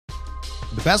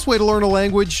The best way to learn a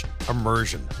language?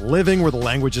 Immersion. Living where the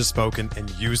language is spoken and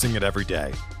using it every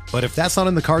day. But if that's not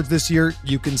in the cards this year,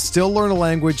 you can still learn a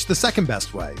language the second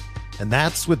best way, and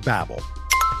that's with Babbel.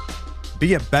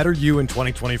 Be a better you in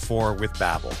 2024 with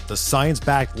Babbel, the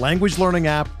science-backed language learning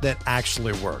app that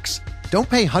actually works. Don't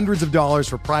pay hundreds of dollars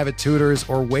for private tutors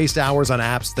or waste hours on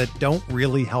apps that don't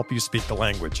really help you speak the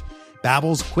language.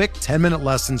 Babbel's quick 10-minute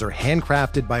lessons are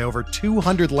handcrafted by over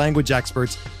 200 language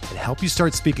experts and help you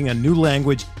start speaking a new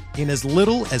language in as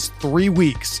little as 3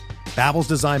 weeks. Babbel's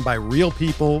designed by real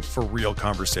people for real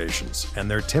conversations,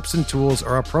 and their tips and tools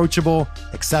are approachable,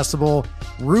 accessible,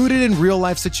 rooted in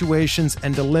real-life situations,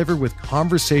 and delivered with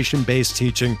conversation-based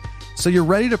teaching, so you're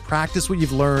ready to practice what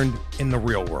you've learned in the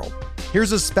real world.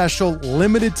 Here's a special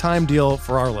limited-time deal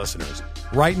for our listeners.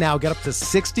 Right now, get up to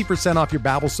 60% off your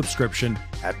Babbel subscription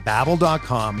at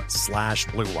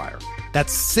babbel.com/Blue Wire.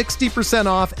 That's 60%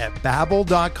 off at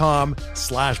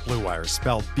babbel.com/Blue Wire,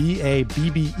 spelled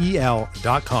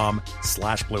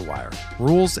BABBEL.com/Blue Wire.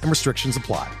 Rules and restrictions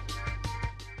apply.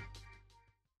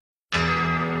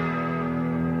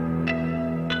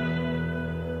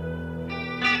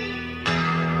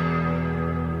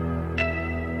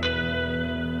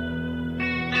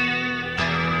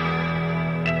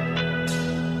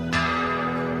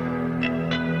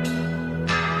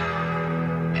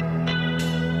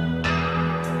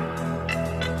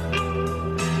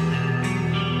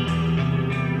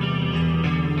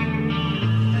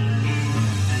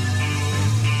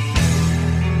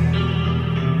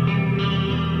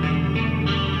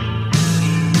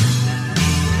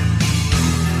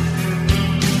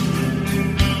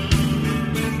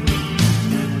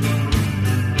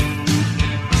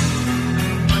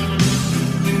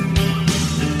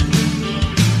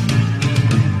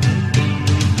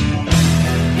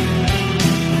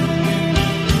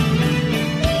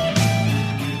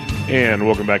 And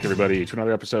welcome back, everybody, to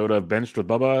another episode of Benched with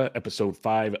Bubba, episode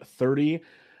 530.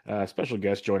 Special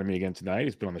guest joining me again tonight.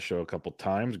 He's been on the show a couple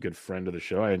times, a good friend of the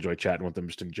show. I enjoy chatting with him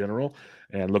just in general,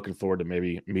 and looking forward to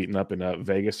maybe meeting up in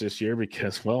Vegas this year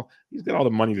because, well, he's got all the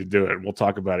money to do it. And we'll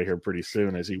talk about it here pretty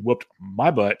soon as he whooped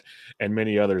my butt and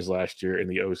many others last year in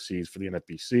the OCs for the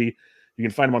NFBC. You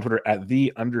can find him on Twitter at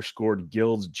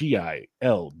 _Guilds,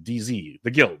 GILDZ,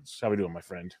 the Guilds. How we doing, my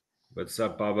friend? What's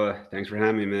up, Bubba? Thanks for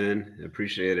having me, man. I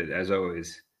appreciate it, as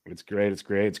always. It's great. It's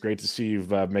great. It's great to see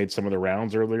you've made some of the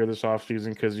rounds earlier this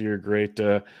offseason because of your great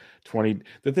 20.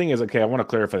 The thing is, okay, I want to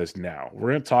clarify this now.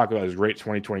 We're going to talk about his great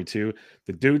 2022.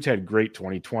 The dude's had great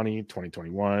 2020,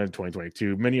 2021,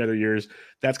 2022, many other years.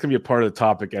 That's going to be a part of the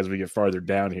topic as we get farther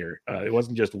down here. It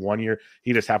wasn't just 1 year.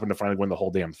 He just happened to finally win the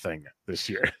whole damn thing this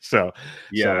year. No,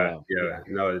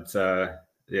 it's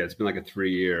it's been like a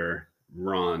 3-year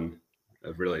run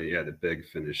of really, the big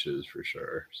finishes for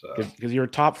sure. So because you're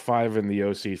top 5 in the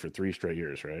OC for 3 straight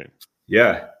years, right?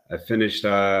 Yeah, I finished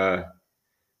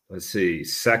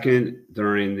second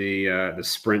during the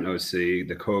sprint OC,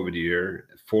 the COVID year,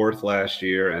 4th last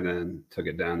year, and then took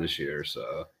it down this year.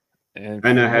 So and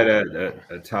I had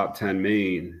a top 10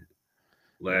 main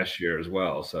last year as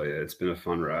well. So yeah, it's been a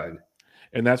fun ride.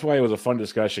 And that's why it was a fun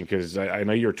discussion, because I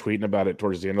know you were tweeting about it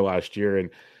towards the end of last year,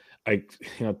 and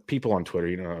people on Twitter,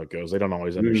 you know how it goes. They don't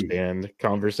always understand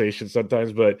conversations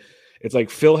sometimes, but it's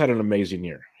like Phil had an amazing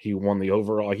year. He won the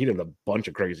overall. He did a bunch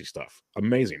of crazy stuff.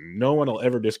 Amazing. No one will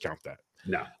ever discount that.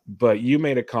 No. But you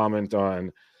made a comment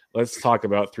on, let's talk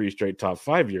about 3 straight top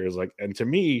 5 years. And to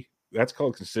me, that's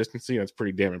called consistency. That's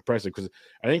pretty damn impressive, because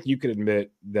I think you could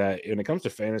admit that when it comes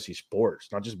to fantasy sports,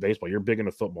 not just baseball, you're big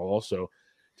into football also.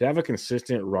 To have a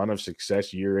consistent run of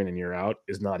success year in and year out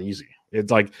is not easy.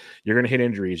 It's like you're going to hit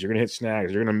injuries, you're going to hit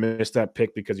snags, you're going to miss that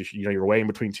pick because you're way in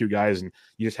between 2 guys and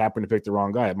you just happen to pick the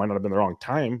wrong guy. It might not have been the wrong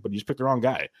time, but you just picked the wrong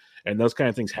guy. And those kind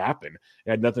of things happen. It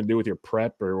had nothing to do with your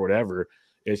prep or whatever.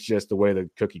 It's just the way the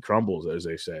cookie crumbles, as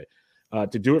they say.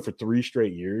 To do it for 3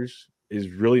 straight years is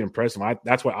really impressive.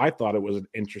 That's why I thought it was an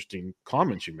interesting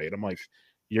comment you made. I'm like,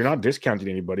 you're not discounting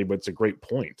anybody, but it's a great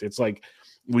point. It's like,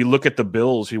 we look at the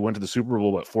Bills, who went to the Super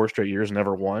Bowl 4 straight years,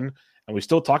 never won, and we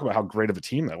still talk about how great of a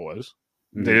team that was.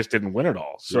 Mm-hmm. They just didn't win it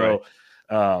all. So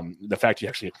the fact you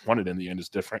actually won it in the end is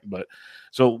different. But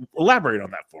so elaborate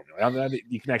on that formula.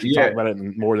 You can actually talk about it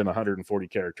in more than 140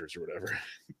 characters or whatever.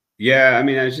 Yeah, I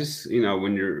mean, it's just,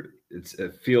 when it's a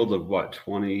field of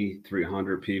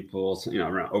 2,300 people,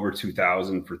 around over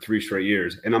 2,000 for 3 straight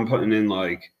years, and I'm putting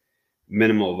in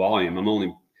minimal volume.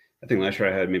 I think last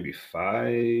year I had maybe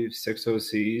 5, 6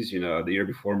 OCs, the year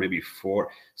before, maybe 4.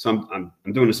 So I'm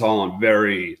doing this all on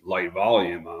very light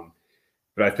volume.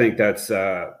 But I think that's,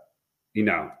 to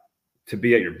to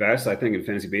be at your best, I think in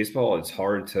fantasy baseball, it's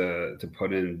hard to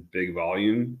put in big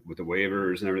volume with the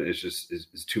waivers and everything. It's just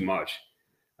it's too much.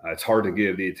 It's hard to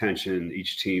give the attention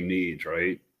each team needs,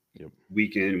 right? Yep.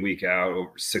 Week in, week out,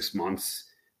 over 6 months,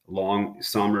 long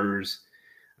summers.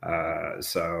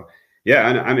 So yeah,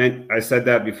 I mean, I said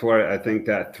that before. I think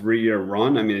that 3-year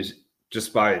run, I mean, it's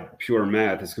just by pure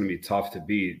math, it's going to be tough to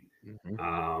beat.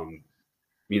 Mm-hmm.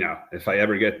 You know, if I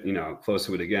ever get, you know, close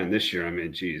to it again this year, I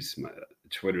mean, geez, my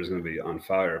Twitter is going to be on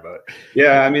fire. But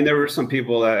yeah, I mean, there were some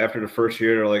people that after the first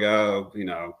year, they're like, oh, you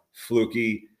know,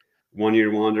 fluky,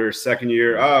 1-year wonder. Second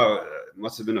year, oh, it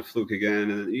must have been a fluke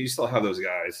again. And you still have those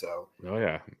guys. So, oh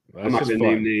yeah, I'm not going to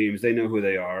name names. They know who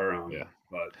they are. Yeah,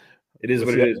 but it is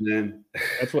what it is, man.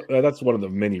 That's one of the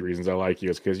many reasons I like you,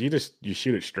 is because you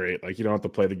shoot it straight. Like, you don't have to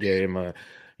play the game.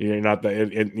 You're not that,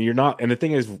 and you're not. And the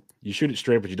thing is, you shoot it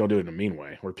straight, but you don't do it in a mean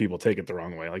way where people take it the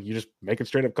wrong way. Like, you just make it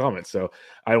straight up comments. So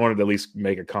I wanted to at least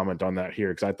make a comment on that here,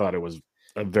 because I thought it was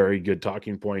a very good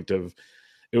talking point.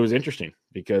 It was interesting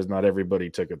because not everybody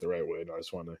took it the right way, and I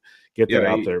just want to get that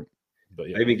out there. But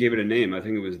yeah, I even gave it a name. I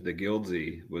think it was the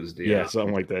Guildsy was the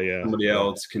something like that. Yeah, somebody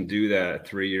else can do that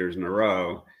 3 years in a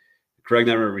row. Craig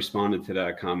never responded to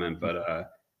that comment, but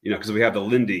you know, because we have the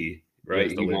Lindy.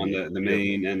 Right, he won the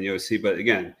main and the OC. But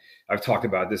again, I've talked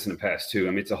about this in the past too.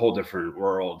 I mean, it's a whole different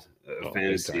world of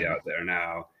fantasy out there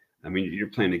now. I mean,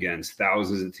 you're playing against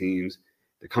thousands of teams.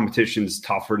 The competition's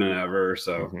tougher than ever.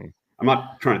 So I'm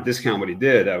not trying to discount what he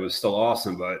did. That was still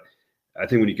awesome. But I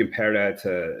think when you compare that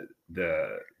to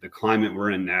the climate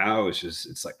we're in now,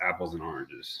 it's like apples and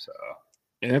oranges. So.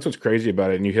 And that's what's crazy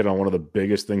about it. And you hit on one of the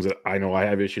biggest things that I know I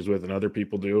have issues with and other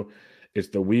people do. It's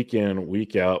the week in,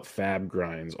 week out fab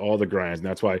grinds, all the grinds. And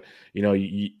that's why, you know,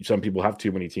 some people have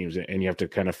too many teams and you have to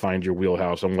kind of find your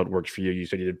wheelhouse on what works for you. You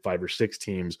said you did 5 or 6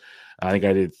 teams. I think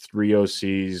I did 3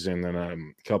 OCs and then a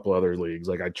couple other leagues.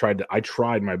 Like, I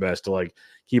tried my best to like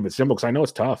keep it simple, because I know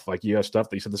it's tough. Like, you have stuff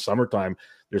that you said the summertime,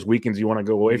 there's weekends you want to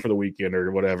go away for the weekend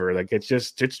or whatever. Like,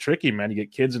 it's tricky, man. You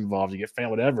get kids involved, you get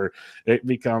family, whatever. It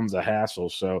becomes a hassle.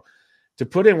 So to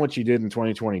put in what you did in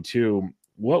 2022,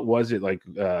 what was it like?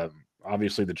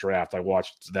 Obviously the draft, I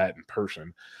watched that in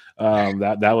person.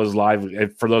 That was live.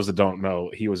 For those that don't know,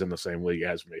 he was in the same league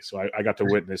as me, so I got to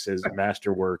witness his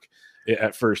masterwork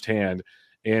at firsthand.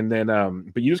 And then,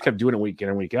 but you just kept doing it week in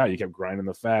and week out. You kept grinding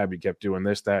the fab. You kept doing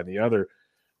this, that, and the other.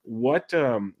 What?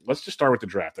 Let's just start with the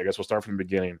draft. I guess we'll start from the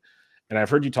beginning. And I've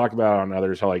heard you talk about on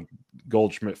others how like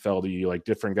Goldschmidt fell to you, like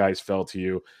different guys fell to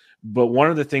you. But one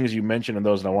of the things you mentioned in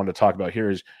those that I wanted to talk about here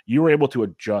is you were able to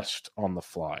adjust on the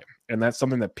fly. And that's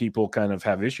something that people kind of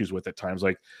have issues with at times.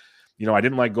 Like, you know, I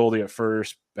didn't like Goldie at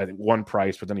first at one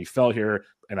price, but then he fell here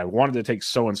and I wanted to take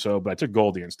so-and-so, but I took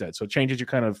Goldie instead. So it changes your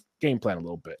kind of game plan a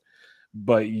little bit.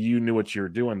 But you knew what you were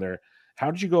doing there. How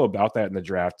did you go about that in the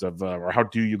draft or how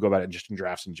do you go about it just in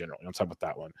drafts in general? I'll talk about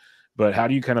that one. But how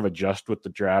do you kind of adjust with the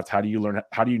draft? How do you learn?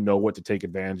 How do you know what to take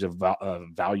advantage of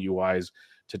value-wise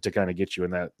to kind of get you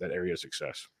in that area of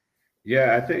success?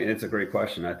 Yeah, I think it's a great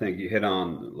question. I think you hit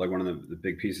on like one of the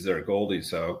big pieces there at Goldie.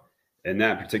 So in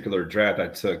that particular draft, I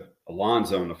took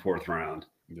Alonso in the 4th round.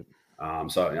 Yep.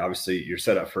 So obviously you're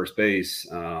set at first base,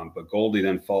 but Goldie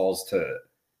then falls to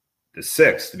the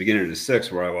 6th, the beginning of the 6th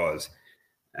where I was.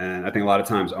 And I think a lot of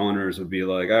times owners would be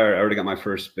like, all right, I already got my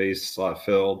first base slot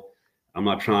filled. I'm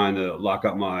not trying to lock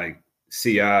up my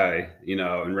CI, you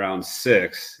know, in round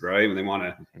 6, right? When they want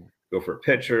to go for a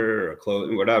pitcher or a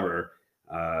close, whatever,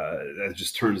 that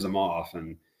just turns them off.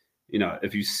 And, you know,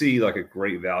 if you see like a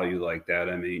great value like that,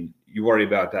 I mean, you worry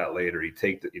about that later. You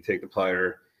take the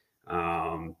player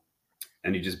and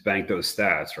you just bank those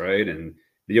stats, right? And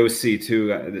the OC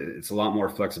too, it's a lot more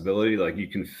flexibility. Like you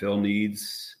can fill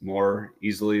needs more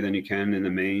easily than you can in the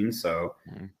main. So,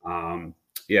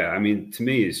 yeah, I mean, to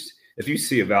me, if you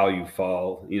see a value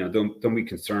fall, you know, don't be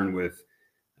concerned with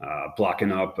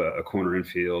blocking up a corner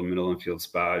infield, middle infield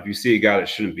spot. If you see a guy that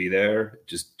shouldn't be there,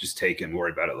 just take it and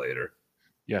worry about it later.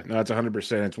 Yeah, no, that's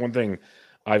 100%. It's one thing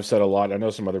I've said a lot. I know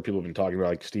some other people have been talking about,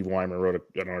 like Steve Weimer wrote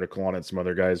an article on it, some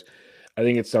other guys. I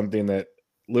think it's something that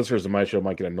listeners of my show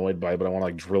might get annoyed by, but I want to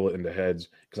like drill it into heads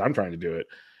because I'm trying to do it,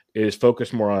 is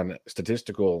focus more on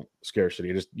statistical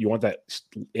scarcity. You want that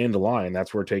end line.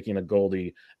 That's where taking a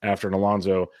Goldie after an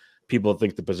Alonso, people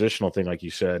think the positional thing, like you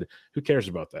said, who cares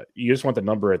about that? You just want the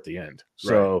number at the end.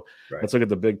 So let's look at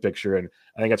the big picture. And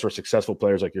I think that's where successful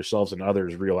players like yourselves and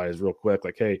others realize real quick,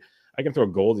 like, hey, I can throw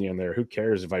Goldie in there. Who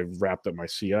cares if I wrapped up my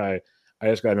CI? I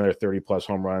just got another 30 plus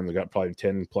home runs. I got probably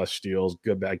 10 plus steals.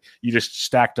 Good bag. You just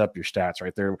stacked up your stats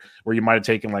right there, where you might have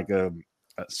taken like a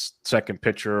second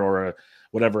pitcher or a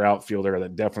whatever outfielder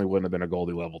that definitely wouldn't have been a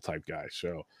Goldie level type guy.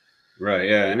 So Right.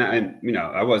 Yeah. And I'd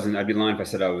be lying if I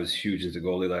said I was huge into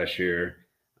Goldie last year.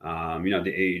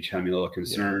 The age had me a little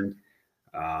concerned.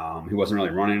 He wasn't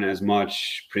really running as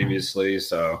much previously.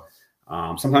 So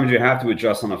sometimes you have to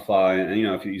adjust on the fly. And,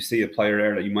 if you see a player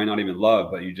there that you might not even love,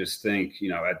 but you just think,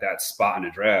 at that spot in the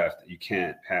draft, you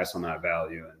can't pass on that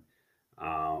value.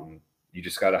 And you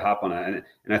just got to hop on it.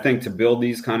 And I think to build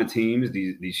these kind of teams,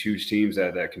 these huge teams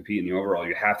that compete in the overall,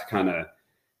 you have to kind of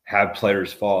have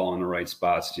players fall in the right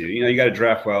spots too. You got to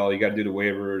draft well, you got to do the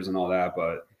waivers and all that.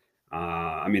 But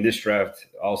this draft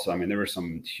also, there were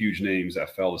some huge names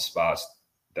that fell to spots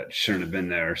that shouldn't have been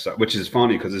there. So, which is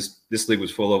funny because this league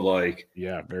was full of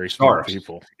very smart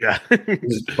people. Yeah,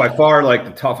 it's by far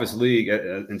the toughest league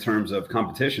in terms of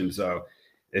competition. So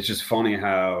it's just funny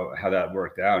how that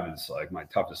worked out. It's my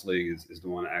toughest league is the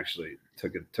one that actually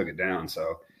took it down.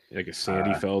 So. I guess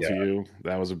Sandy fell to you.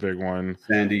 That was a big one.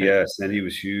 Sandy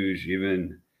was huge.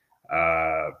 Even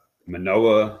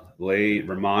Manoah late,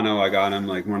 Romano, I got him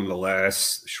one of the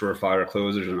last surefire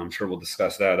closers, and I'm sure we'll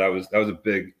discuss that. That was a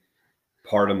big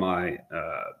part of my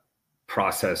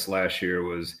process last year.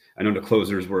 Was I know the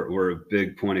closers were a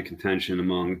big point of contention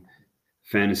among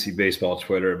fantasy baseball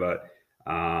Twitter, but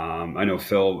I know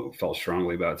Phil felt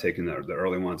strongly about taking the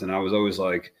early ones, and I was always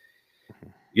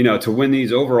to win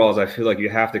these overalls, I feel like you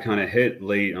have to kind of hit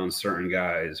late on certain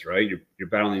guys, right? You're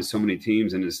battling so many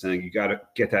teams in this thing. You got to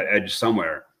get that edge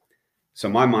somewhere. So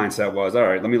my mindset was, all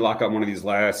right, let me lock up one of these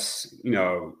last,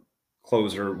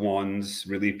 closer ones,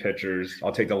 relief pitchers.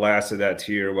 I'll take the last of that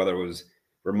tier, whether it was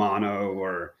Romano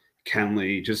or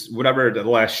Kenley, just whatever the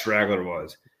last straggler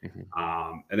was.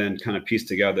 Mm-hmm. And then kind of piece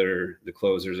together the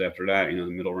closers after that, the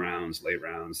middle rounds, late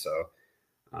rounds. So,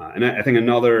 and I think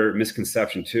another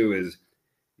misconception too is,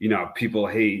 people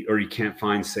hate or you can't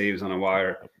find saves on a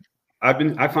wire. I've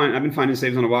been finding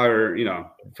saves on a wire,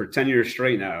 for 10 years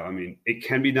straight now. It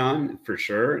can be done for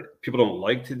sure. People don't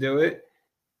like to do it.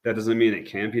 That doesn't mean it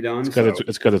can't be done. It's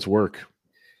because it's work.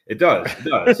 It does.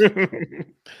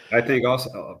 I think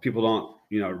also people don't,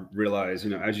 realize,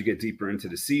 as you get deeper into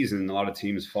the season, a lot of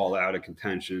teams fall out of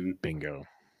contention. Bingo.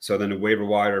 So then the waiver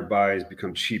wire buys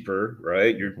become cheaper,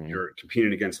 right? You're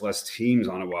competing against less teams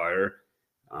on a wire.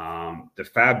 The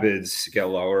fab bids get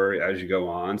lower as you go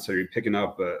on. So you're picking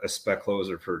up a spec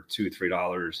closer for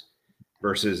 $2-3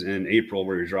 versus in April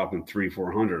where you're dropping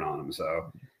 $300-400 on them.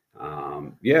 So,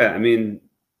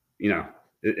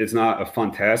 it's not a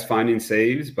fun task finding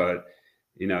saves, but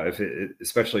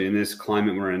especially in this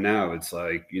climate we're in now, it's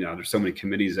there's so many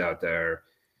committees out there,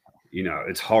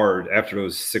 it's hard after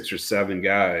those 6 or 7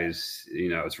 guys,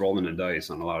 it's rolling the dice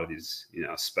on a lot of these,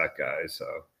 spec guys. So.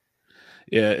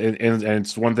 Yeah, and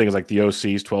it's one thing is the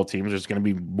OCs, 12 teams, there's going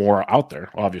to be more out there,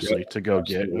 obviously, to go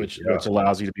get, which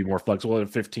allows you to be more flexible. At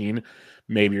 15,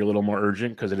 maybe you're a little more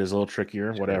urgent because it is a little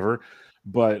trickier, whatever.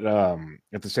 But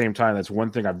at the same time, that's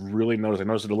one thing I've really noticed. I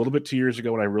noticed it a little bit 2 years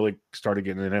ago when I really started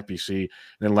getting in FBC. And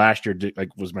then last year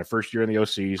was my first year in the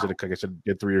OCs. Like I said,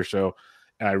 did 3 or so.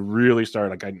 And I really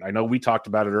started, I know we talked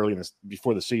about it early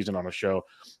before the season on the show,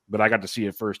 but I got to see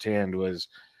it firsthand was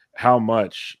how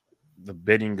much the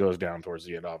bidding goes down towards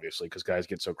the end, obviously, because guys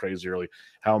get so crazy early,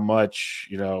 how much,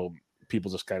 people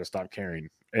just kind of stop caring.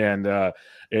 And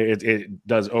it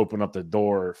does open up the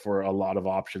door for a lot of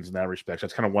options in that respect.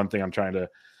 That's kind of one thing I'm trying to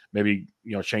maybe,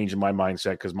 change in my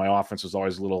mindset, because my offense is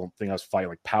always a little thing I was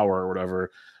fighting power or whatever,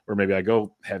 or maybe I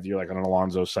go heavier on an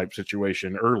Alonso type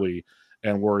situation early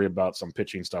and worry about some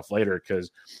pitching stuff later, because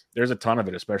there's a ton of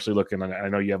it, especially looking, I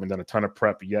know you haven't done a ton of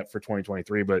prep yet for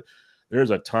 2023, but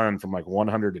there's a ton from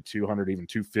 100 to 200, even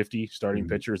 250 starting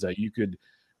pitchers that you could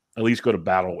at least go to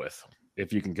battle with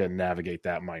if you can navigate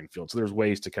that minefield. So there's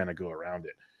ways to kind of go around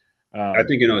it. I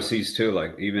think in OCs too,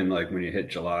 even when you hit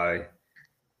July,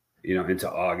 into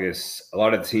August, a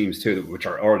lot of the teams too, which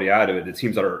are already out of it, the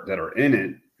teams that are in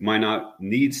it might not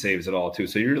need saves at all too.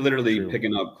 So you're literally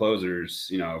picking up closers,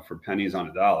 for pennies on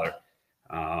a dollar.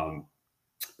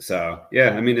 So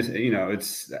yeah,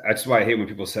 that's why I hate when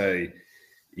people say,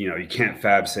 you can't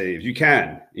fab saves. You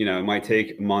can, it might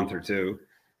take a month or two.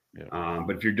 Yeah.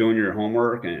 But if you're doing your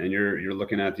homework and you're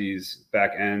looking at these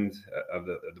back end of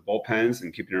the bullpens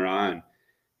and keeping your eye on,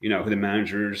 who the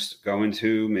managers go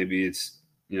into, maybe it's,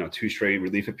 2 straight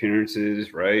relief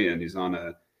appearances, right? And he's on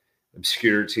a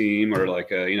obscure team or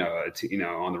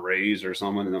on the Rays or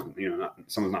someone,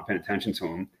 someone's not paying attention to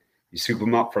him. You scoop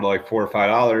them up for $4 or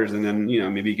 $5 and then,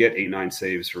 maybe you get 8-9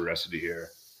 saves for the rest of the year.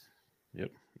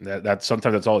 Yep. That's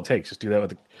sometimes that's all it takes. Just do that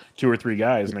with 2 or 3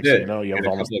 guys. Next thing you know, you have Get a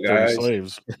almost couple of 30 guys.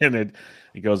 slaves, and it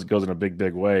goes in a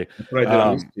big way. That's what I did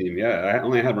on this team. Yeah, I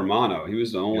only had Romano. He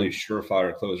was the only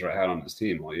surefire closer I had on this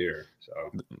team all year. So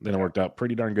then it worked out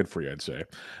pretty darn good for you, I'd say.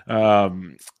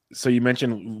 So you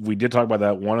mentioned, we did talk about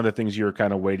that. One of the things you were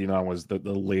kind of waiting on was the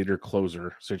later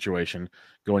closer situation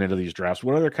going into these drafts.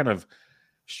 What other kind of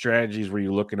strategies were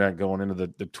you looking at going into the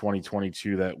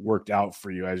 2022 that worked out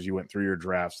for you as you went through your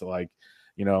drafts? So like,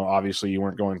 obviously you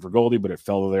weren't going for Goldie, but it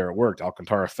fell there. It worked.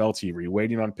 Alcantara fell to you. Were you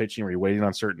waiting on pitching? Were you waiting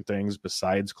on certain things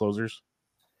besides closers?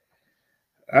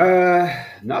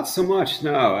 Not so much.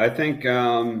 No, I think,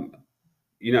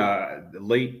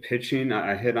 late pitching,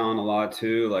 I hit on a lot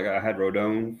too. Like I had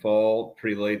Rodon fall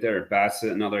pretty late there.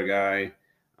 Bassett, another guy.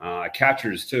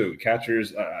 Catchers too.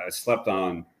 Catchers, I slept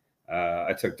on.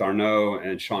 I took d'Arnaud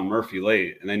and Sean Murphy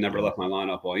late, and they never left my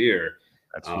lineup all year.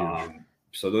 That's huge.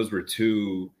 So those were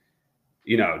 2,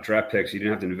 draft picks you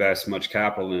didn't have to invest much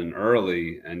capital in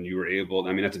early, and you were able.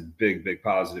 I mean, that's a big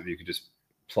positive. You could just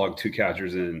plug 2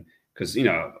 catchers in because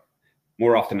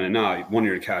more often than not, one of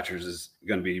your catchers is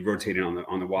going to be rotating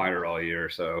on the wire all year.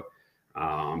 So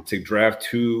to draft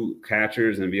 2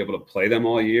 catchers and be able to play them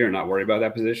all year and not worry about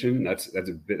that position,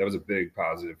 that was a big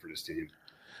positive for this team.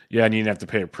 Yeah, and you didn't have to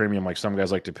pay a premium like some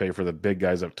guys like to pay for the big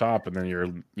guys up top, and then you're,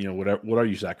 what are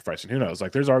you sacrificing? Who knows?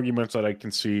 Like, there's arguments that I can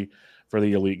see for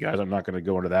the elite guys. I'm not going to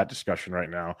go into that discussion right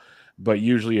now, but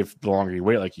usually, if the longer you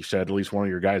wait, like you said, at least one of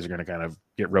your guys are going to kind of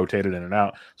get rotated in and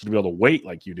out. So to be able to wait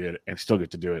like you did and still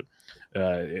get to do it,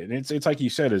 and it's like you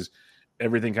said, is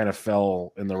everything kind of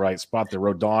fell in the right spot. The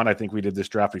Rodon, I think we did this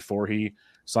draft before he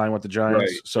signed with the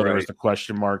Giants. Right. There was the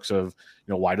question marks of,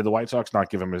 why did the White Sox not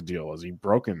give him his deal? Is he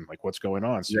broken? Like, what's going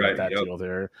on? So that deal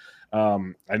there.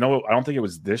 I don't think it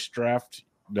was this draft.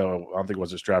 No, I don't think it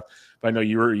was this draft. But I know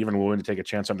you were even willing to take a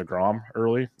chance on DeGrom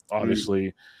early.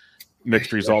 Obviously,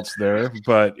 mixed results there.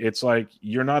 But it's like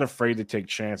you're not afraid to take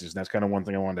chances. And that's kind of one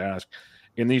thing I wanted to ask.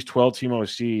 In these 12-team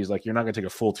OCs, like you're not going to take a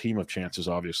full team of chances,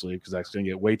 obviously, because that's going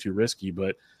to get way too risky.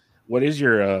 But what is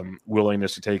your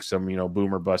willingness to take some,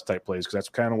 boom or bust type plays? Because that's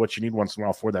kind of what you need once in a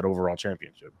while for that overall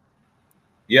championship.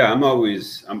 Yeah, I'm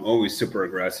always super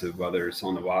aggressive, whether it's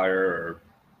on the wire or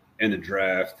in the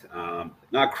draft.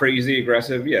 Not crazy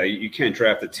aggressive. Yeah, you can't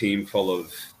draft a team full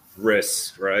of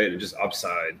risks, right, and just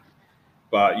upside.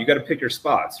 But you got to pick your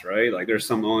spots, right? Like there's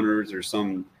some owners, there's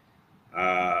some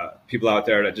people out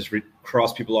there that just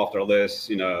cross people off their list.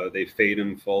 They fade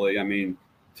them fully. I mean,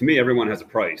 to me, everyone has a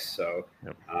price. So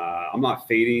I'm not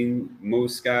fading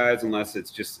most guys unless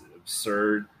it's just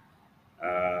absurd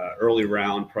early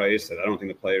round price that I don't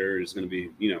think the player is going to be,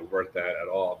 worth that at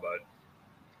all. But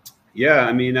yeah,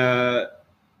 I mean,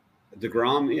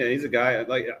 DeGrom, yeah, he's a guy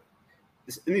like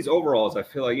in these overalls. I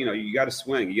feel like, you got to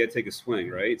swing. You got to take a swing,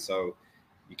 right? So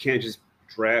you can't just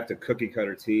draft a cookie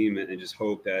cutter team and just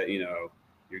hope that,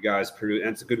 your guys produce.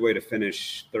 And it's a good way to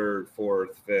finish 3rd,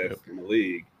 4th, 5th in the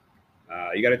league.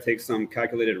 You got to take some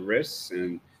calculated risks,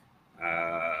 and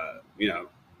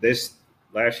this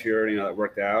last year, it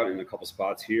worked out in a couple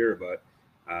spots here, but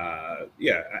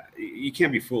you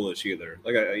can't be foolish either.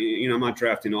 Like I'm not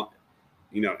drafting,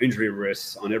 injury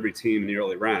risks on every team in the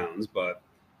early rounds, but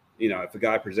if a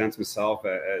guy presents himself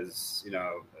as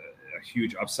a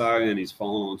huge upside and he's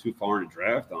fallen too far in the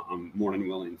draft, I'm more than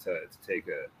willing to take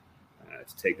that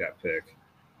pick.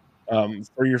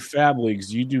 For your fab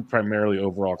leagues, you do primarily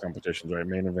overall competitions, right?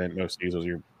 Main event, no seasons.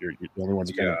 You're the only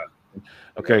ones.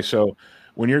 Okay, so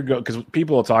when you're because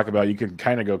people will talk about you can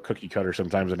kind of go cookie cutter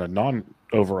sometimes in a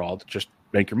non-overall to just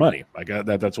make your money. Like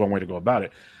that's one way to go about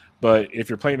it. But if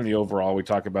you're playing in the overall, we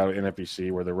talk about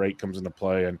NFBC where the rate comes into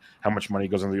play and how much money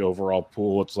goes into the overall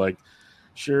pool. It's like,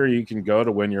 sure, you can go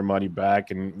to win your money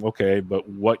back, and okay, but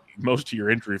what most of your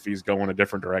entry fees go in a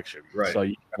different direction, right? So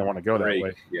you kind of want to go that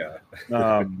way,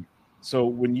 yeah. So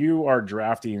when you are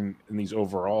drafting in these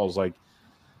overalls, like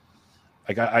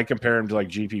I compare them to like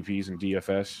GPPs and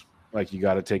DFS. Like you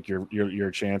got to take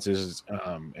your chances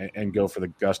and go for the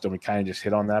gusto. We kind of just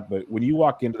hit on that, but when you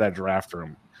walk into that draft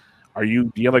room, do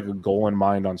you have like a goal in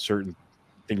mind on certain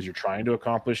things you're trying to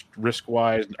accomplish risk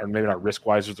wise, or maybe not risk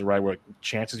wise is the right word,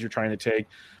 chances you're trying to take,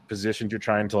 positions you're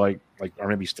trying to like or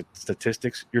maybe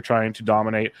statistics you're trying to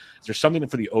dominate? Is there something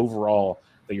for the overall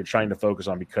that you're trying to focus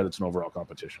on because it's an overall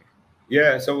competition?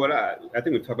 Yeah. So what I think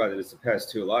we've talked about this in the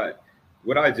past too a lot.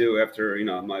 What I do after,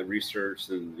 my research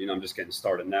and, I'm just getting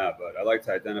started now, but I like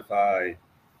to identify,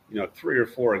 3 or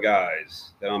 4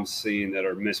 guys that I'm seeing that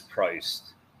are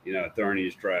mispriced, during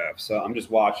these drafts. So I'm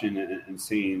just watching and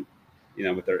seeing,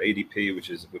 with their ADP, which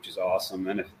is awesome.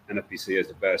 And NFBC is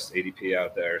the best ADP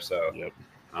out there. So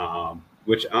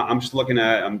which I'm just looking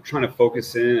at. I'm trying to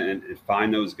focus in and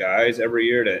find those guys every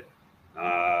year. That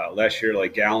last year,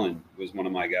 like Gallen was one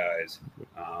of my guys.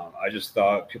 I just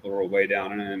thought people were way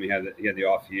down on him. He had the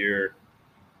off year,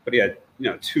 but he had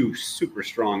 2 super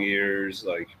strong years,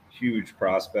 like huge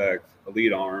prospect,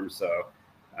 elite arm. So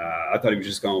I thought he was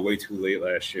just going way too late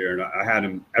last year, and I had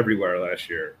him everywhere last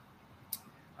year.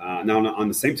 Now on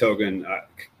the same token,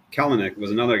 Kalanick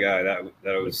was another guy that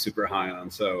I was super high on.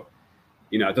 So,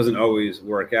 it doesn't always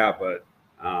work out, but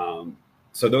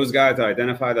so those guys that I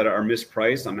identify that are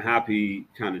mispriced, I'm happy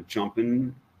kind of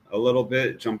jumping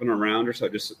around, or so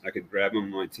I could grab them on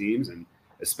my teams, and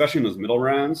especially in those middle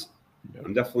rounds,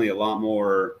 I'm definitely a lot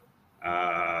more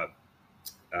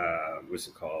what's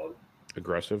it called?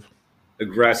 Aggressive,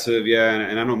 yeah,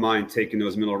 and I don't mind taking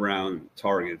those middle round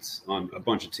targets on a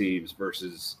bunch of teams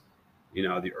versus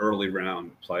the early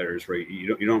round players, where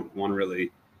you don't want to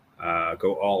really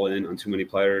go all in on too many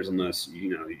players unless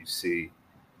you see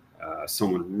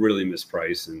someone really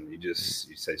mispriced and you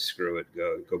say screw it,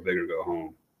 go big or go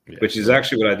home, which is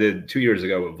actually what I did 2 years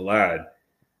ago with Vlad.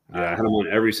 I had him on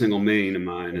every single main of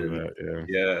mine, and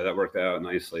that worked out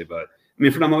nicely. But I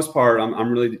mean, for the most part,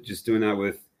 I'm really just doing that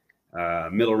with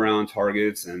middle round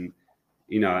targets, and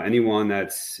anyone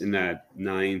that's in that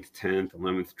 9th, 10th,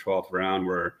 11th, 12th round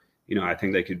where I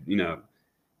think they could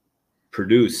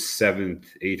produce 7th,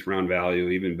 8th round value,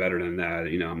 even better than that.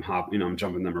 I'm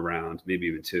jumping them around, maybe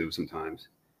even 2 sometimes.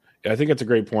 Yeah, I think it's a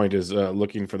great point, is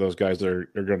looking for those guys that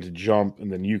are going to jump,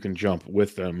 and then you can jump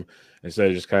with them instead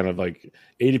of just kind of like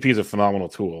ADP is a phenomenal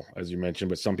tool, as you mentioned,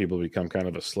 but some people become kind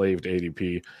of a slave to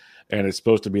ADP, and it's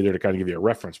supposed to be there to kind of give you a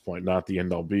reference point, not the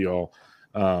end all be all.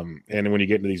 And when you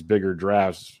get into these bigger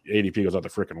drafts, ADP goes out the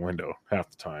freaking window half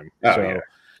the time.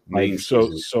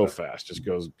 So fast, just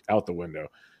goes out the window.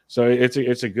 So it's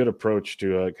a good approach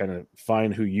to kind of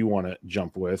find who you want to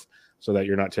jump with, so that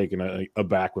you're not taking a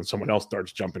back when someone else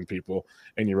starts jumping people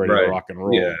and you're ready to rock and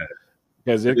roll. Yeah,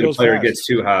 because the player gets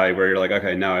too high where you're like,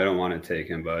 okay, no, I don't want to take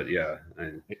him. But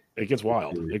it gets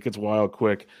wild. It gets wild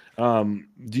quick. Do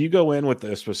you go in with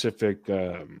a specific?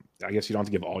 I guess you don't have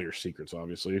to give all your secrets,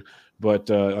 obviously, but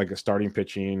like a starting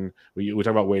pitching. We talk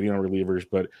about waiting on relievers,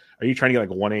 but are you trying to get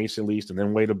like one ace at least and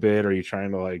then wait a bit? Or are you trying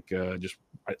to like just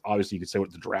obviously you could say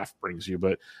what the draft brings you,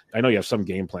 but I know you have some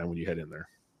game plan when you head in there.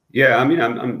 Yeah, I mean,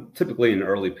 I'm typically an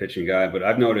early pitching guy, but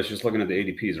I've noticed just looking at the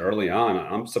ADPs early on,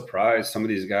 I'm surprised some of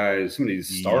these guys, some of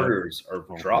these starters are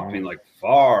dropping like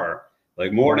far,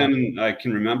 like more than I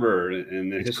can remember in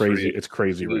the history. Crazy. It's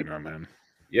crazy right now, man.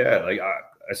 Yeah, like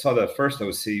I saw the first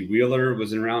OC, Wheeler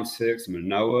was in round 6,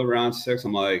 Manoah round 6.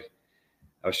 I'm like,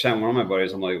 I was chatting with one of my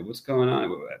buddies. I'm like, what's going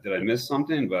on? Did I miss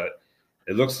something? But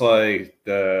it looks like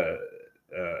the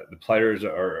players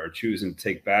are choosing to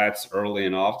take bats early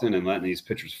and often and letting these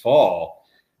pitchers fall.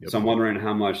 Yep. So I'm wondering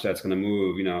how much that's going to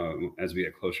move, as we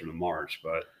get closer to March.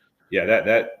 But yeah,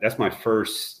 that's my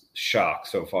first shock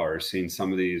so far, seeing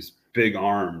some of these big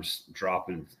arms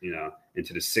dropping,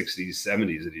 into the 60s,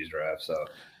 70s of these drafts. So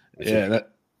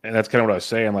that's kind of what I was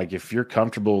saying. Like, if you're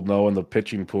comfortable knowing the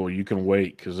pitching pool, you can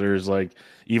wait, because there's like,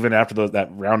 even after that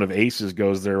round of aces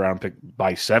goes there around pick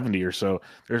by 70 or so,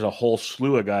 there's a whole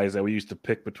slew of guys that we used to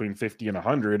pick between 50 and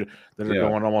 100 that are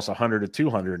going almost 100 to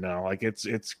 200 now. Like it's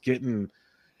getting,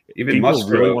 even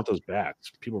Musgrove really want those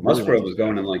bats. Musgrove was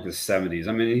going in like the 70s.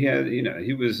 I mean, he had,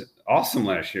 he was awesome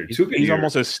last year. He's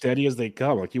almost as steady as they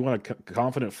come. Like, you want a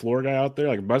confident floor guy out there?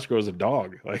 Like, Musgrove's a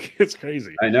dog. Like, it's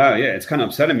crazy. I know. Yeah, it's kind of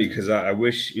upsetting me, because I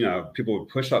wish people would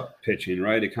push up pitching.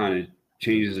 Right, it kind of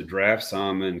changes the draft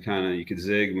some, and kind of you could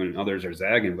zig when others are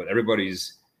zagging. But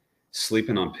everybody's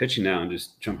sleeping on pitching now and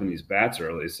just jumping these bats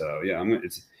early. So yeah,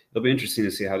 it'll be interesting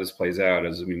to see how this plays out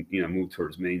as we move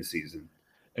towards main season.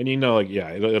 And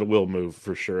it will move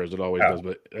for sure, as it always does.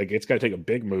 But like, it's got to take a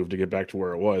big move to get back to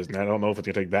where it was, and I don't know if it's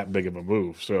going to take that big of a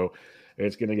move. So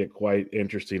it's going to get quite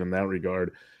interesting in that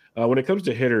regard. When it comes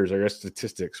to hitters, I guess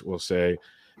statistics, we'll say,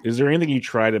 is there anything you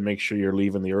try to make sure you're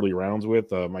leaving the early rounds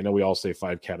with? I know we all say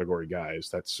 5 category guys.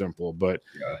 That's simple, but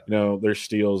there's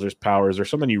steals, there's powers. There's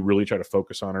something you really try to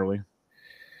focus on early.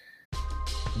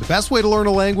 The best way to learn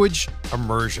a language?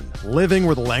 Immersion. Living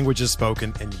where the language is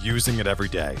spoken and using it every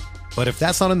day. But if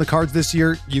that's not in the cards this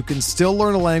year, you can still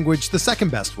learn a language the second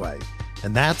best way,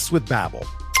 and that's with Babbel.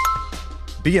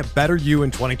 Be a better you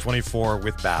in 2024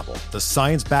 with Babbel, the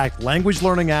science-backed language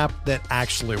learning app that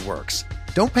actually works.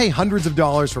 Don't pay hundreds of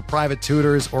dollars for private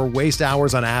tutors or waste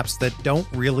hours on apps that don't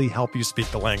really help you speak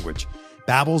the language.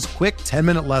 Babbel's quick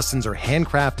 10-minute lessons are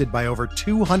handcrafted by over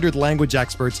 200 language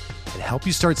experts and help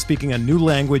you start speaking a new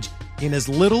language in as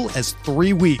little as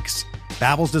 3 weeks.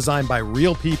 Babbel's designed by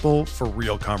real people for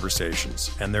real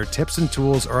conversations, and their tips and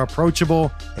tools are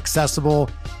approachable, accessible,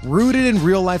 rooted in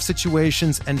real-life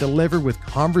situations, and delivered with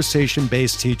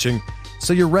conversation-based teaching,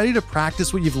 so you're ready to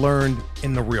practice what you've learned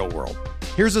in the real world.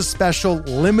 Here's a special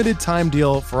limited-time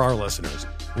deal for our listeners.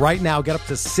 Right now, get up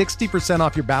to 60%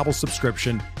 off your Babbel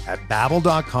subscription at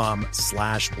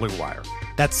babbel.com/Blue Wire.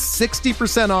 That's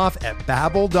 60% off at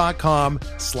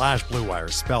babbel.com/Blue Wire,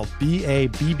 spelled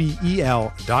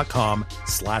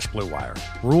BABBEL.com/Blue Wire.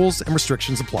 Rules and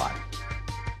restrictions apply.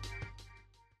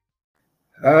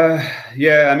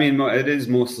 Yeah, I mean, it is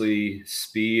mostly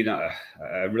speed. I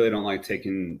really don't like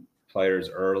taking players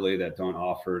early that don't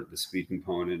offer the speed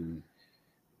component. And,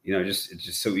 it's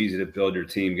just so easy to build your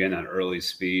team getting that early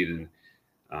speed. And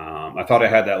I thought I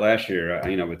had that last year.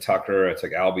 With Tucker, I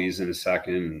took Albies in a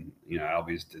second. And,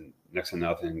 Albies did next to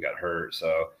nothing, got hurt.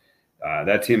 So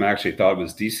that team I actually thought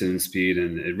was decent in speed,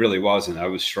 and it really wasn't. I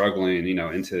was struggling.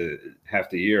 Into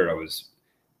half the year, I was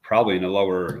probably in the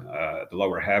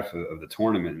lower half of the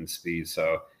tournament in speed.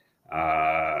 So,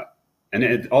 and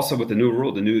it also with the new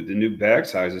rule, the new bag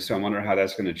sizes. So I wonder how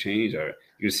that's going to change. You're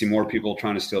going to see more people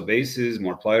trying to steal bases,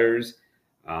 more players.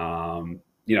 Do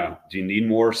you need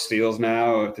more steals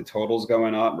now if the total's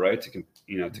going up, right? To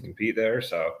compete there.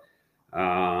 So,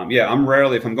 I'm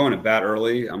rarely, if I'm going to bat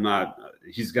early,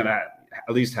 he's going to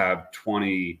at least have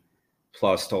 20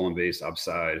 plus stolen base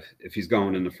upside if he's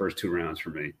going in the first 2 rounds for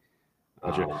me.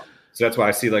 So that's why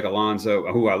I see like Alonso,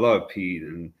 who I love, Pete,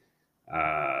 and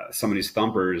some of these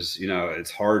thumpers,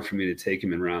 it's hard for me to take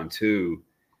him in round 2.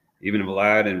 Even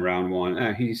Vlad in round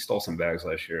 1, he stole some bags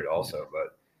last year also,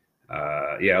 but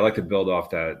I like to build off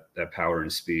that power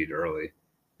and speed early.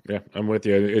 Yeah, I'm with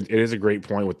you. It is a great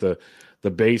point with the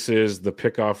bases, the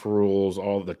pickoff rules,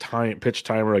 all the pitch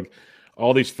timer, like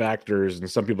all these factors. And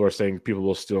some people are saying people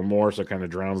will steal more, so it kind of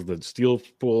drowns the steal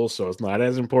pool. So it's not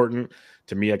as important.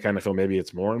 To me, I kind of feel maybe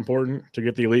it's more important to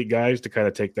get the elite guys to kind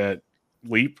of take that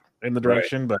leap in the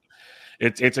direction. Right. But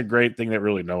it's a great thing that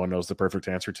really no one knows the perfect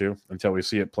answer to until we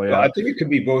see it play out. I think it could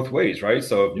be both ways, right?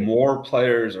 So if more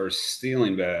players are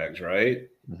stealing bags, right,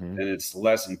 then it's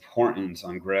less important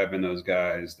on grabbing those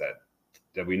guys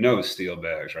that we know steal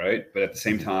bags, right? But at the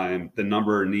same time, the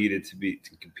number needed to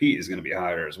compete is going to be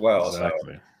higher as well.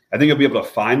 Exactly. So I think you'll be able to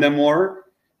find them more,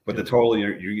 but the total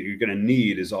you're going to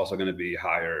need is also going to be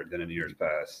higher than in years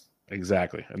past.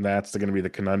 Exactly, and that's going to be the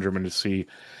conundrum, and to see.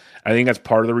 I think that's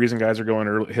part of the reason guys are going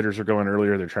early, hitters are going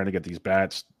earlier. They're trying to get these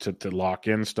bats to lock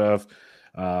in stuff,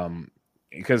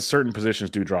 because certain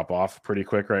positions do drop off pretty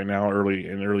quick right now,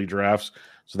 early drafts.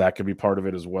 So that could be part of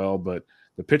it as well. But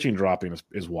the pitching dropping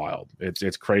is wild.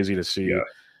 It's crazy to see,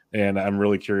 and I'm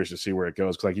really curious to see where it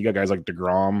goes. Because like you got guys like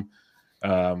DeGrom,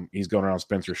 he's going around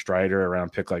Spencer Strider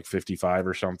around pick like 55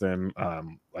 or something.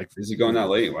 Is he going that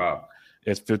late? Wow.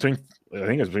 I think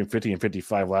it was between 50 and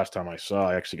 55 last time I saw.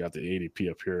 I actually got the ADP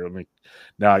up here.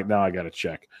 Now I got to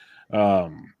check.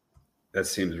 That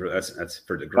seems that's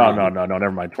for DeGrom. No,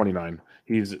 never mind. 29.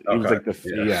 He's like the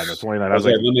 29. I was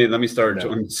like, let me start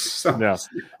doing something. Yeah,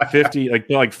 50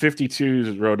 like 52 is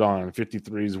Rodon,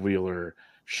 53 is Wheeler,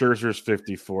 Scherzer's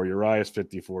 54, Uriah's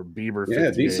 54, Bieber 58. Yeah,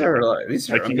 these are like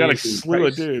you got a slew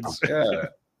of dudes. Yeah.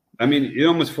 I mean, it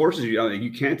almost forces you.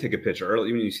 You can't take a pitch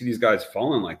early. When you see these guys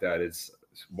falling like that, it's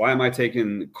why am I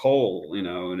taking Cole? In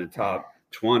the top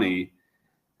 20,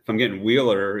 if I'm getting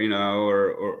Wheeler,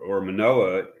 or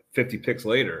Manoah 50 picks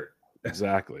later.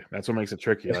 Exactly. That's what makes it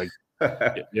tricky. Like,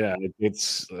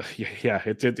 it's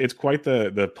quite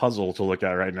the puzzle to look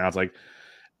at right now. It's like,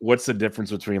 what's the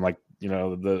difference between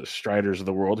the Striders of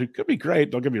the world, who could be great,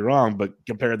 don't get me wrong, but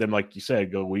compare them, like you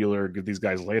said, go Wheeler, get these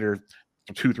guys later,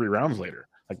 2-3 rounds later.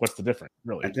 Like, what's the difference,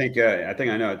 really? I think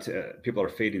I know people are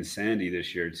fading Sandy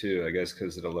this year too. I guess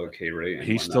because of the low K rate.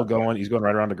 He's still going. He's going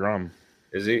right around DeGrom.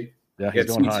 Is he? Yeah, he's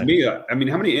going high. To me, I mean,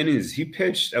 how many innings he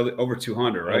pitched? Over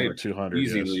 200, right? Over 200,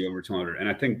 easily over 200. And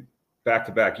I think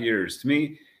back-to-back years, to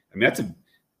me, I mean,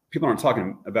 people aren't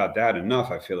talking about that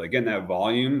enough. I feel like getting that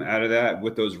volume out of that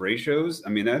with those ratios. I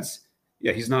mean,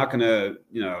 he's not gonna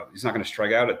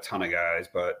strike out a ton of guys,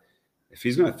 but if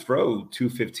he's gonna throw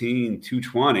 215,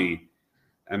 220.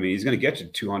 I mean, he's going to get you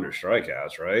 200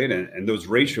 strikeouts, right? And those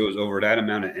ratios over that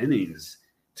amount of innings,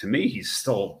 to me, he's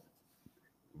still,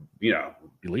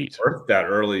 elite, worth that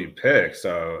early pick.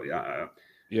 So,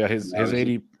 his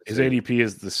ADP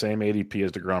is the same ADP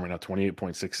as DeGrom right now,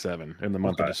 28.67 in the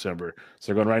month of December. So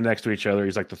they're going right next to each other.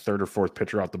 He's like the third or fourth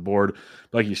pitcher off the board.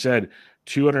 Like you said,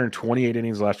 228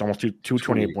 innings last, almost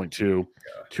 228.2,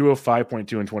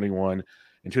 205.2 in 21.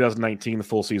 In 2019, the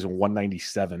full season,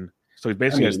 197. So he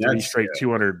basically has 3 straight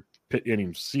 200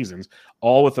 inning seasons,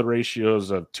 all with the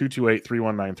ratios of 228,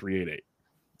 319, 388.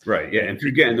 Right. Yeah. And if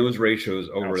you're getting those ratios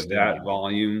over Outstanding. that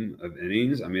volume of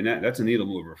innings, I mean, that's a needle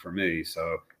mover for me.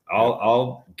 So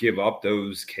I'll give up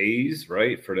those Ks,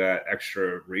 right, for that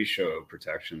extra ratio of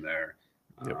protection there.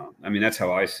 Yep. I mean, that's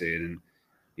how I see it. And,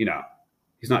 you know,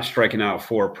 he's not striking out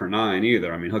 4 per 9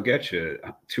 either. I mean, he'll get you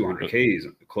 200 Ks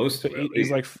close to it.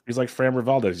 He's like Framber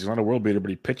Valdez. He's not a world beater, but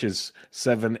he pitches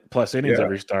 7+ innings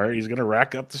every start. He's going to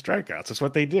rack up the strikeouts. That's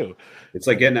what they do. It's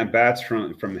like getting at bats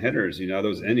from hitters. You know,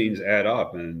 those innings add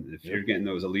up, and if you're getting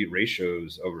those elite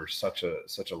ratios over such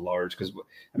a large, because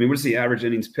I mean, what's the average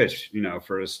innings pitched? You know,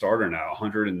 for a starter now,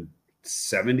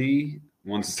 170.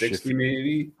 160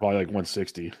 maybe, probably like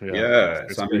 160. Yeah.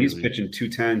 So I mean, he's pitching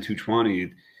 210,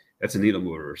 220. That's a needle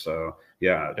mover. So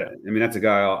I mean, that's a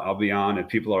guy I'll be on. If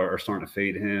people are starting to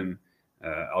fade him,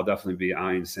 I'll definitely be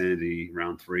eyeing Sandy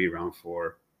round 3, round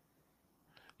 4.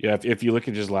 Yeah, if you look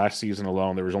at just last season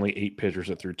alone, there was only 8 pitchers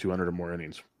that threw 200 or more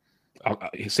innings.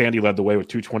 Sandy led the way with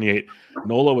 228.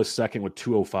 Nola was second with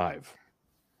 205.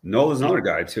 Nola's another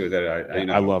guy too that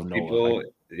I love Nola.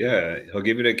 He'll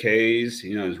give you the Ks.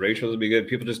 You know, his ratios will be good.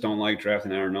 People just don't like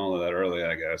drafting Aaron Nola that early,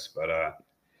 I guess. But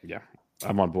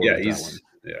I'm on board with that one.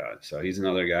 Yeah, so he's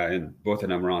another guy, and both of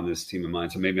them are on this team of mine.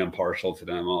 So maybe I'm partial to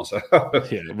them also.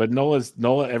 But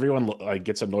Nola. Everyone like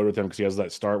gets annoyed with him because he has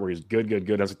that start where he's good,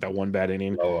 has like that one bad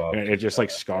inning, and it just like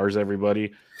scars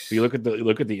everybody. So you look at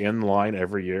the end line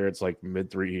every year, it's like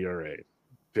mid-3 ERA,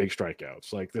 big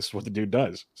strikeouts. Like this is what the dude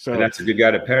does. So and that's a good guy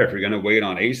to pair if you're going to wait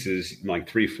on aces like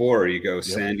 3-4. You go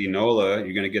Sandy Nola.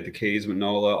 You're going to get the Ks with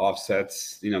Nola,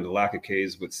 offsets the lack of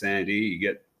Ks with Sandy. You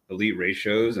get elite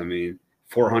ratios. I mean,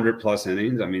 400+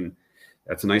 innings. I mean,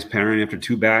 that's a nice pairing after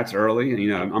 2 bats early. You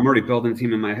know, I'm already building a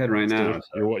team in my head right now.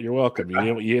 So. You're welcome.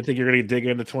 You think you're going to dig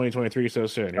into 2023 so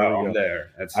soon? I'm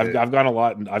there. I've done a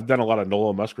lot of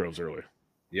Nola Musgroves early.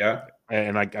 Yeah,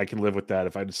 and I can live with that.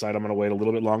 If I decide I'm going to wait a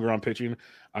little bit longer on pitching,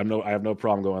 I have no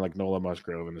problem going like Nola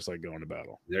Musgrove and just like going to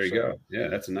battle. There you go. Yeah,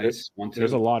 that's a nice one.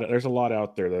 There's a lot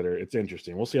out there that it's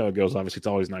interesting. We'll see how it goes. Obviously, it's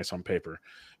always nice on paper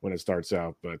when it starts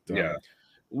out. But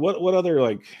what other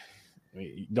like?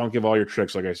 Don't give all your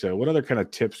tricks, like I said. What other kind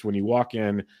of tips when you walk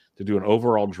in to do an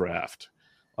overall draft?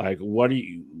 Like, what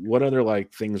other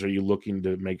like things are you looking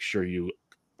to make sure you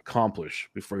accomplish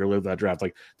before you live that draft?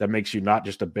 Like that makes you not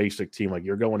just a basic team. Like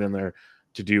you're going in there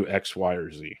to do X, Y,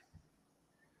 or Z.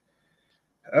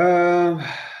 I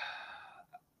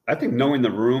think knowing the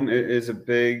room is a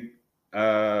big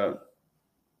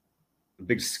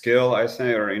skill, I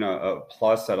say, or a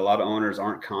plus that a lot of owners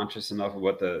aren't conscious enough of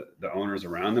what the owners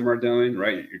around them are doing.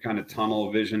 Right, you're kind of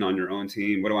tunnel vision on your own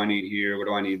team. What do I need here? What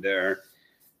do I need there?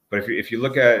 But if you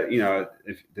look at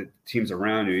if the teams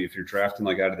around you, if you're drafting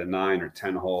like out of the 9 or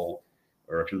 10 hole,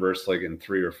 or conversely like in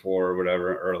 3 or 4 or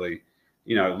whatever early,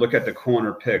 look at the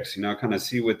corner picks. Kind of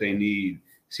see what they need,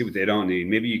 see what they don't need.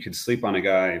 Maybe you could sleep on a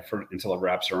guy until it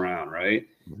wraps around, right?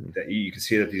 Mm-hmm. That you can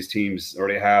see that these teams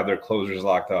already have their closers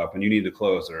locked up, and you need the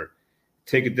closer.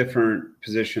 Take a different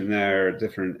position there,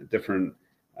 different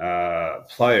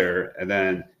player, and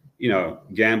then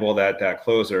gamble that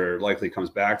closer likely comes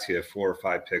back to you 4 or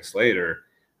 5 picks later.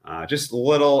 Just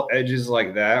little edges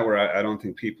like that where I don't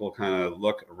think people kind of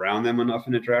look around them enough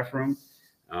in the draft room,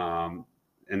 and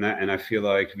I feel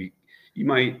like you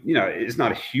might, it's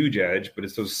not a huge edge, but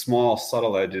it's those small,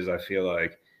 subtle edges. I feel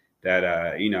like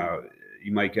that,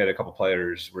 you might get a couple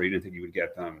players where you didn't think you would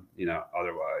get them,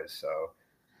 otherwise. So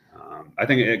I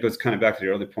think it goes kind of back to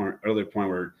the earlier point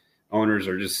where owners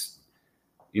are just,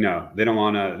 they don't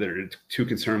want to, they're too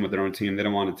concerned with their own team. They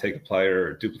don't want to take a player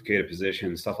or duplicate a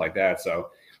position, stuff like that.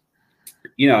 So,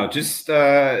 just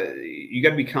you got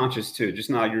to be conscious too,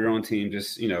 just not your own team,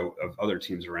 just, of other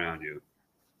teams around you.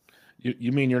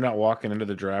 You mean you're not walking into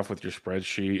the draft with your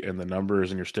spreadsheet and the numbers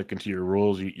and you're sticking to your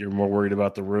rules? You're more worried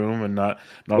about the room and not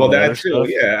well, that too. Stuff?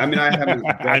 Yeah. I mean, I have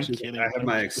I have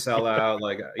my Excel out,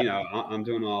 like, I'm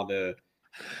doing all the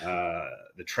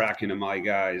tracking of my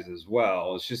guys as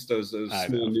well. It's just those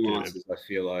small nuances. I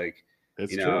feel like,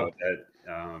 it's that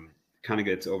kind of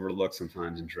gets overlooked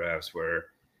sometimes in drafts where,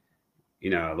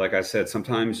 like I said,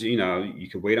 sometimes, you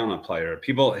could wait on a player.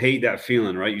 People hate that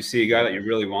feeling, right? You see a guy that you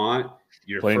really want.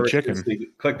 You're playing chicken.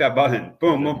 Click that button.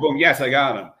 Boom, boom, boom. Yes, I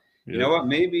got him. Yeah. You know what?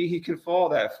 Maybe he can fall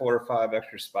that 4 or 5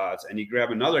 extra spots, and you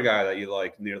grab another guy that you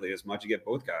like nearly as much. You get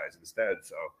both guys instead.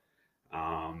 So,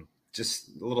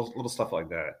 just little stuff like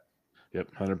that. Yep,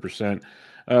 100%.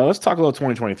 Let's talk a little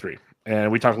 2023.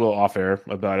 And we talked a little off air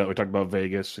about it. We talked about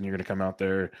Vegas, and you're going to come out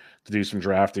there to do some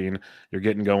drafting. You're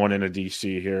getting going into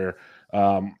DC here.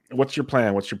 What's your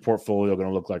plan? What's your portfolio going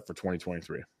to look like for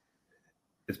 2023?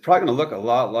 It's probably going to look a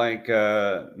lot like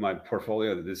my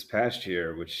portfolio this past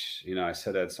year, which, I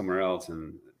said that somewhere else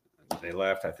and they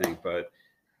laughed, I think, but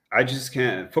I just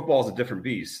can't. Football is a different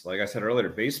beast. Like I said earlier,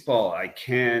 baseball, I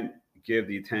can't give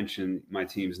the attention my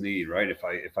teams need, right? If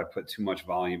I put too much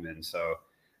volume in. So,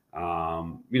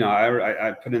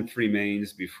 I put in 3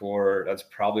 mains before. That's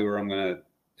probably where I'm going to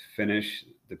finish,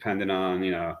 depending on,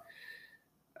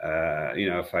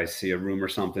 if I see a room or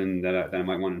something that I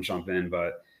might want to jump in,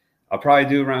 but I'll probably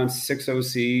do around 6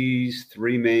 OCs,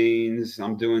 3 mains.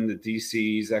 I'm doing the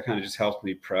DCs. That kind of just helps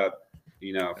me prep,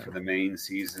 for the main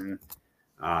season,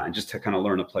 and just to kind of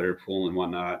learn the player pool and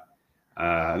whatnot.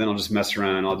 Then I'll just mess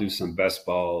around. I'll do some best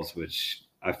balls, which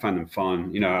I find them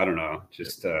fun. I don't know,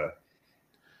 just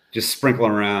sprinkle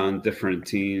around different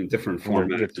team, different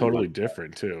formats. They're totally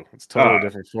different too. It's totally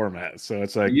different format. So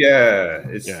it's like,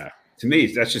 to me,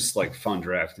 that's just like fun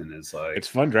drafting. It's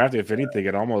fun drafting. If anything,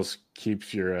 it almost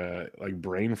keeps your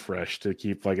brain fresh to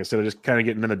keep, like, instead of just kind of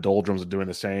getting in the doldrums of doing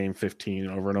the same 15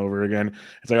 over and over again.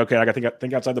 It's like, okay, I got to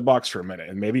think outside the box for a minute,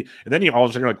 and then you all of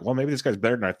a sudden you're like, well, maybe this guy's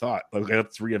better than I thought. Like,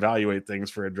 let's reevaluate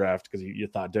things for a draft because you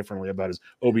thought differently about his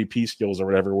OBP skills or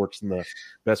whatever works in the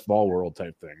best ball world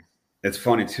type thing. It's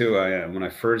funny too. When I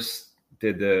first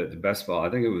did the best ball, I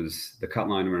think it was the cut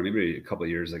line maybe a couple of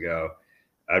years ago.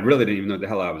 I really didn't even know what the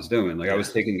hell I was doing. Like, I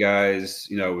was taking guys,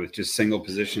 with just single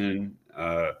position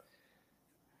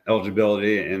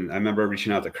eligibility. And I remember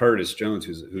reaching out to Curtis Jones,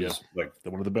 who's like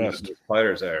one of the best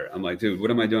players there. I'm like, dude,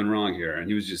 what am I doing wrong here? And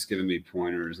he was just giving me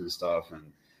pointers and stuff. And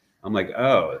I'm like,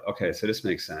 oh, okay, so this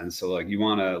makes sense. So, like, you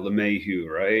want a LeMahieu,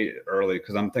 right? Early,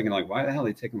 because I'm thinking, like, why the hell are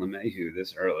they taking LeMahieu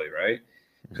this early, right?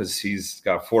 Because he's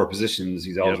got 4 positions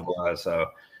he's eligible as. So,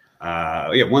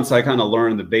 once I kind of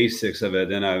learned the basics of it,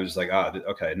 then I was like,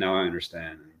 okay, now I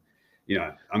understand.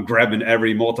 And, I'm grabbing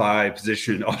every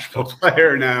multi-position eligible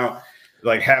player now.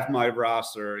 Like, half my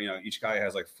roster, each guy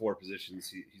has like 4 positions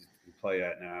he play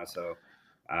at now. So,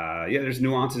 there's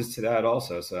nuances to that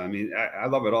also. So, I mean, I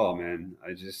love it all, man.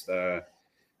 I just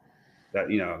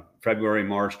February,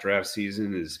 March draft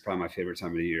season is probably my favorite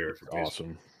time of the year.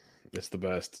 Awesome. It's the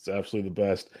best. It's absolutely the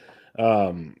best.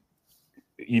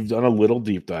 You've done a little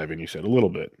deep diving, you said, a little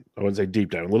bit. I wouldn't say deep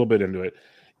dive, a little bit into it.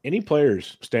 Any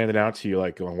players standing out to you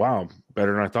like going, wow,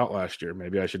 better than I thought last year?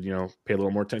 Maybe I should, pay a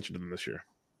little more attention to them this year.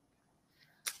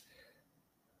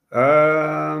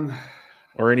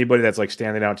 Or anybody that's like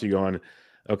standing out to you going,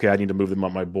 okay, I need to move them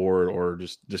up my board, or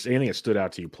just anything that stood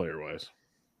out to you player-wise.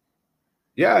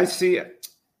 Yeah, I see.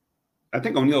 I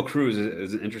think O'Neal Cruz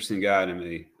is an interesting guy to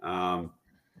me.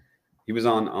 He was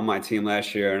on my team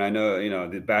last year, and I know,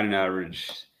 the batting average,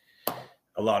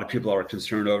 a lot of people are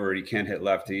concerned over it. He can't hit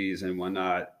lefties and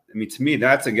whatnot. I mean, to me,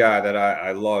 that's a guy that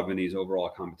I love in these overall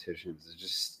competitions. It's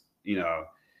just,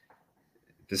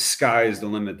 the sky is the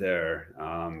limit there.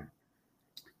 And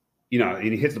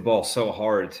he hits the ball so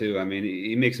hard too. I mean,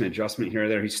 he makes an adjustment here or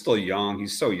there. He's still young.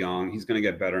 He's so young. He's going to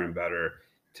get better and better.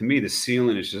 To me, the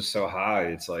ceiling is just so high.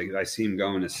 It's like I see him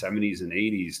going to 70s and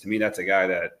 80s. To me, that's a guy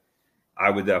that I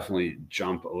would definitely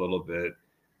jump a little bit.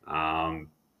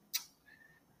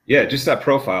 Just that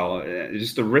profile,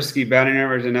 just the risky batting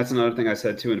average. And that's another thing I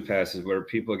said too in the past is where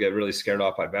people get really scared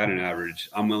off by batting average.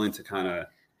 I'm willing to kind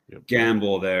of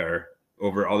gamble there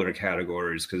over other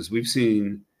categories because we've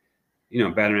seen,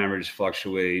 batting average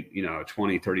fluctuate,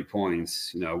 20, 30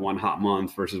 points, one hot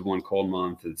month versus one cold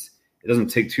month. It doesn't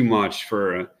take too much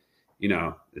for a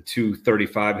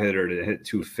 235 hitter to hit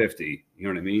 250. You know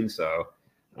what I mean? So,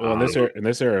 well, in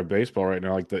this era of baseball right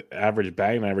now, like the average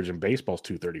batting average in baseball is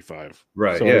 235.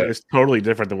 Right. So it's totally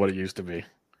different than what it used to be.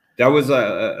 That was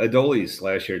Adolis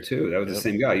last year too. That was the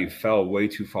same guy. You fell way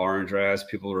too far in drafts.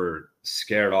 People were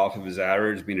scared off of his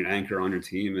average, being an anchor on your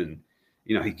team, and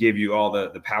he gave you all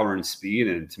the power and speed.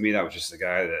 And to me, that was just a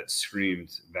guy that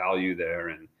screamed value there.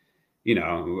 And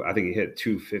I think he hit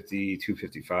 250,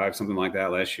 255, something like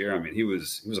that last year. I mean, he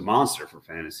was a monster for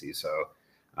fantasy. So.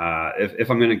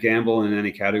 If I'm going to gamble in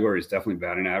any category, it's definitely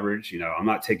batting average. I'm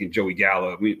not taking Joey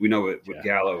Gallo. We know what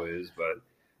Gallo is, but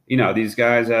these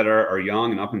guys that are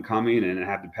young and up and coming and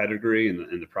have the pedigree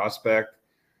and the prospect,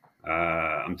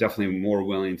 I'm definitely more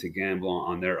willing to gamble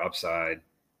on their upside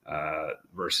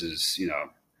versus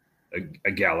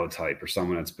a Gallo type or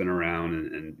someone that's been around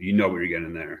and what you're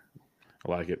getting there.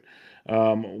 I like it.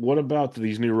 What about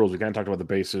these new rules? We kind of talked about the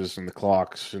bases and the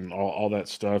clocks and all that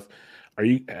stuff.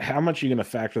 How much are you going to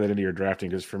factor that into your drafting?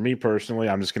 Because for me personally,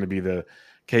 I'm just going to be the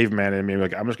caveman and maybe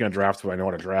like I'm just going to draft who I know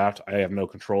how to draft. I have no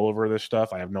control over this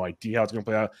stuff. I have no idea how it's going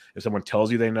to play out. If someone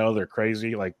tells you they know, they're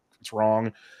crazy, like it's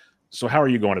wrong. So how are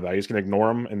you going about it? Are you just going to ignore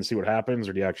them and see what happens,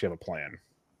 or do you actually have a plan?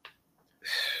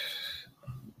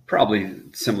 Probably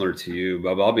similar to you,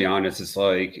 but I'll be honest. It's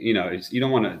like, you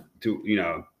don't want to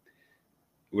do,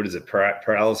 what is it?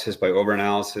 Paralysis by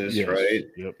overanalysis, Yes. right?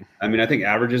 Yep. I mean, I think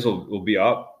averages will be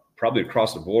up probably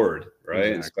across the board,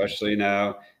 right? Exactly. Especially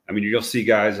now. I mean, you'll see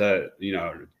guys that,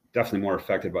 definitely more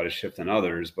affected by the shift than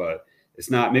others, but it's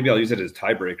not, maybe I'll use it as a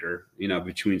tiebreaker,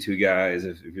 between two guys.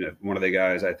 If one of the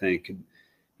guys I think could,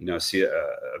 see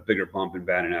a bigger bump in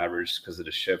batting average because of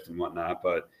the shift and whatnot.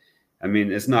 But I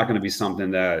mean, it's not going to be something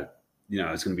that,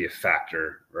 it's going to be a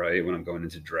factor, right, when I'm going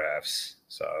into drafts.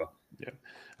 So, yeah,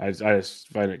 I just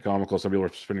find it comical. Some people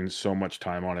are spending so much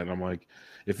time on it. I'm like,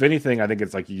 if anything, I think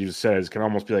it's like you just said, it can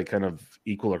almost be like kind of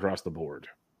equal across the board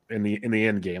in the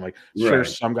end game. Like, sure,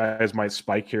 some guys might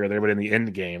spike here or there, but in the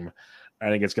end game, I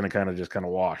think it's going to just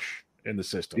wash in the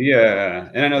system. Yeah,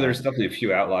 and I know there's definitely a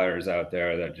few outliers out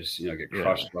there that just get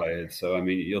crushed by it. So I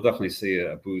mean, you'll definitely see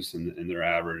a boost in their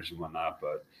average and whatnot,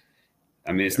 but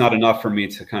I mean, it's not enough for me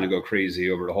to kind of go crazy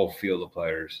over the whole field of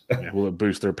players. Will it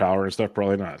boost their power and stuff?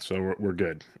 Probably not. So we're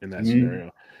good in that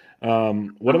scenario.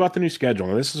 What about the new schedule?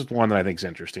 Now, this is one that I think is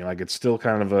interesting. Like, it's still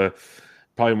kind of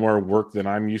probably more work than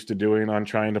I'm used to doing on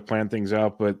trying to plan things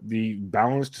out, but the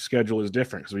balanced schedule is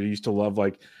different because we used to love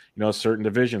certain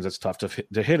divisions. It's tough to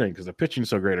hit in because the pitching's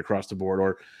so great across the board,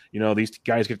 or these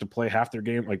guys get to play half their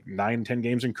game, like 9-10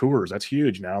 games in Coors. That's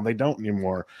huge. Now they don't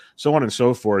anymore, so on and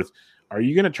so forth. Are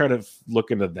you going to try to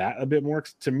look into that a bit more?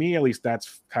 To me, at least,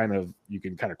 that's you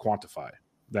can kind of quantify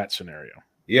that scenario.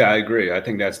 Yeah, I agree. I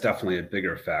think that's definitely a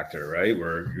bigger factor, right?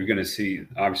 Where you're going to see,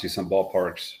 obviously, some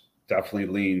ballparks definitely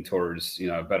lean towards,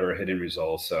 better hitting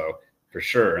results. So for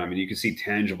sure, I mean, you can see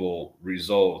tangible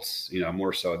results,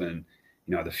 more so than,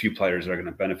 the few players that are going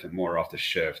to benefit more off the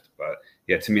shift. But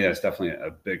yeah, to me, that's definitely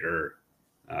a bigger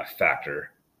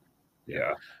factor.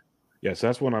 Yeah. Yeah, so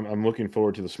that's when I'm looking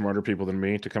forward to the smarter people than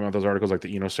me to come out with those articles like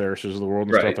the Eno Sarises of the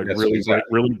world and stuff, like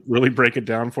really break it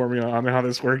down for me on how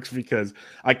this works, because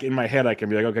in my head I can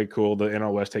be like, okay, cool, the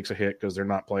NL West takes a hit because they're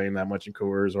not playing that much in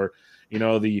Coors, or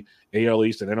the AL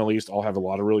East and NL East all have a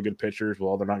lot of really good pitchers.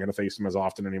 Well, they're not going to face them as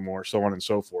often anymore, so on and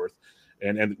so forth.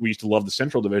 And we used to love the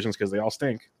Central divisions because they all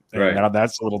stink. And now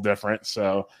that's a little different.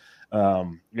 So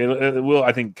it will,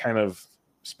 I think, kind of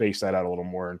space that out a little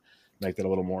more and make that a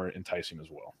little more enticing as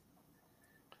well.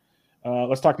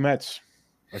 Let's talk Mets.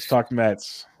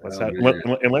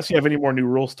 Unless you have any more new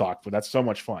rules talk, but that's so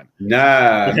much fun.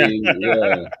 Nah, I mean,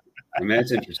 yeah. I mean,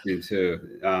 it's interesting too.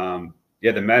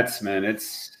 The Mets, man,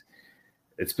 it's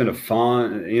been a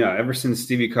fun, ever since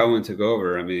Stevie Cohen took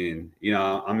over. I mean,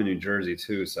 I'm in New Jersey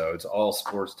too, so it's all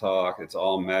sports talk. It's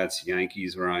all Mets,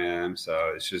 Yankees where I am.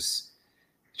 So it's just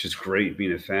great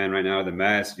being a fan right now of the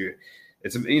Mets.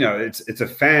 It's a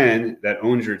fan that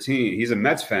owns your team. He's a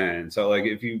Mets fan. So like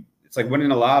it's like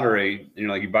winning a lottery,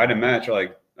 and you buy the Mets, you're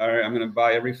like, all right, I'm going to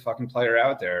buy every fucking player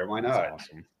out there. Why not? That's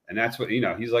awesome. And that's what,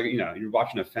 he's like, you're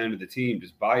watching a fan of the team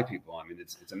just buy people. I mean,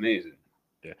 it's amazing.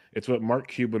 Yeah. It's what Mark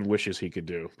Cuban wishes he could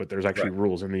do, but there's actually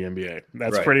rules in the NBA.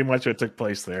 That's pretty much what took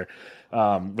place there.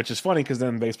 Which is funny because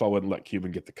then baseball wouldn't let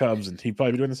Cuban get the Cubs, and he'd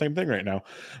probably be doing the same thing right now.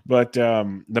 But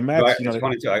the Mets, it's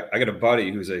funny too. I got a buddy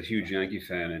who's a huge Yankee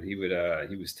fan, and he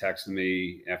was texting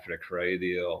me after the Correa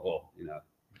deal. Well,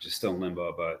 which is still in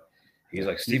limbo, but he's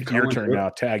like, Steve, your turn now.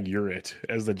 Tag you're it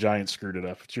as the Giants screwed it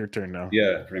up. It's your turn now.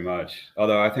 Yeah, pretty much.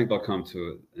 Although I think they'll come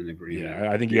to an agreement.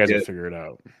 Yeah, I think you guys will figure it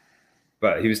out.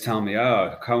 But he was telling me,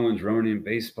 Cohen's ruining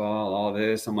baseball, all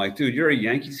this. I'm like, dude, you're a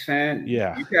Yankees fan.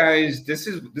 Yeah. You guys,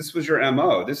 this was your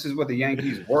MO. This is what the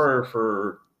Yankees were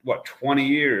for 20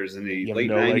 years in the late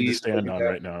 90s. Leg to stand on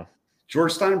right now.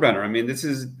 George Steinbrenner. I mean,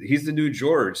 he's the new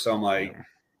George. So I'm like,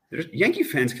 Yankee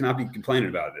fans cannot be complaining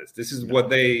about this. This is what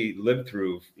they lived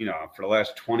through, for the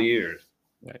last 20 years.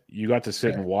 You got to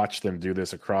sit and watch them do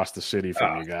this across the city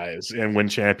from you guys and win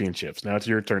championships. Now it's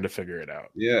your turn to figure it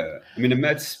out. Yeah. I mean, the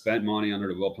Mets spent money under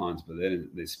the Wilpons, but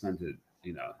they spent it,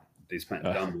 they spent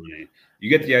dumb money. You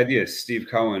get the idea. Steve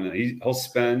Cohen, he'll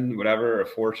spend whatever, a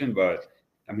fortune, but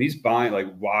I mean, he's buying like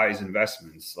wise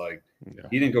investments. Like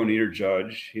he didn't go near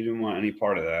Judge. He didn't want any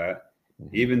part of that.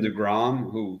 Mm-hmm. Even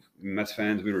DeGrom, who Mets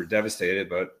fans, we were devastated,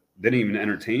 but didn't even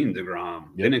entertain DeGrom.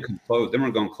 Yep. They didn't come close. They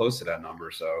weren't going close to that number.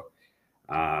 So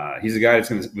he's a guy that's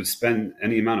would spend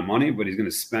any amount of money, but he's going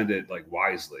to spend it like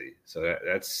wisely. So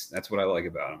that's what I like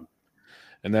about him.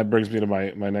 And that brings me to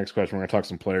my next question. We're going to talk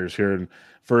some players here. And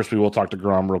first, we will talk to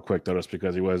Grom real quick, though, just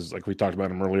because he was, like we talked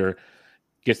about him earlier,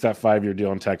 gets that 5-year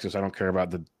deal in Texas. I don't care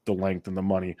about the length and the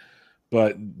money.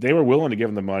 but they were willing to give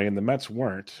him the money, and the Mets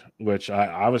weren't. Which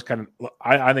I was kind of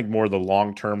I think more the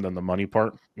long term than the money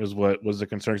part was what was the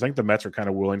concern. I think the Mets are kind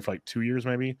of willing for like 2 years,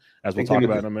 maybe, as we'll talk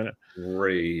about in a minute.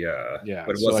 3, yeah,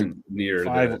 but it so wasn't like near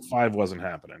five wasn't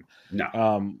happening.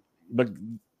 No, but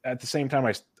at the same time,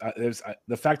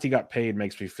 the fact he got paid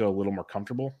makes me feel a little more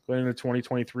comfortable going into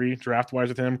 2023 draft wise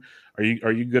with him. Are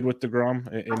you good with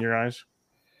DeGrom in your eyes?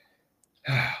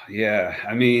 Yeah,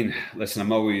 I mean, listen,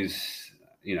 I'm always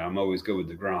good with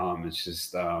DeGrom. It's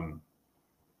just,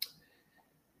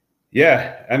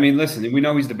 yeah, I mean, listen, we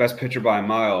know he's the best pitcher by a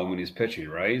mile when he's pitching,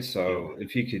 right? So if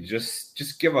he could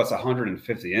just give us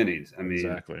 150 innings, I mean,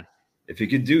 exactly. If he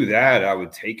could do that, I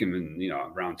would take him in,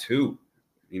 round 2,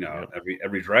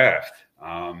 every draft.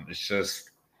 It's just,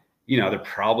 they're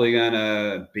probably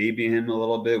gonna baby him a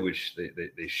little bit, which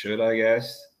they should, I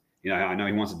guess. I know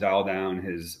he wants to dial down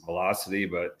his velocity,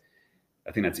 but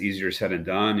I think that's easier said than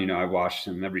done. I watched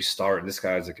him every start. This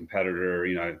guy's a competitor.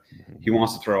 He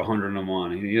wants to throw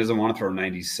 101. He doesn't want to throw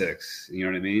 96. You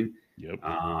know what I mean? Yep.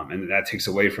 And that takes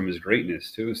away from his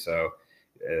greatness too. So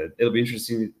it'll be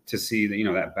interesting to see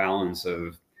that balance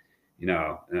of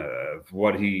of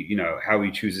what he how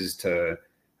he chooses to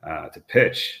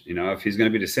pitch. If he's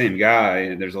going to be the same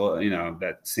guy, there's a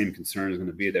that same concern is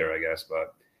going to be there, I guess.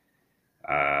 But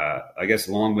I guess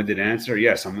long-winded answer,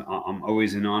 yes, I'm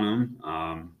always in on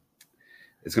him.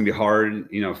 It's going to be hard,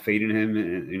 fading him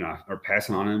and, or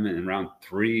passing on him in round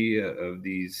 3 of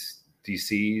these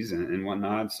DCs and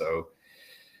whatnot. So,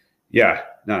 yeah,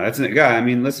 no, that's a guy. I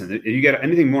mean, listen, if you get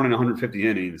anything more than 150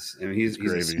 innings, I mean, he's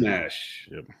a smash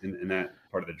in that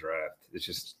part of the draft. It's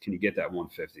just, can you get that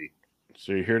 150?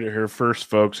 So you're here to hear first,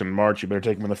 folks. In March, you better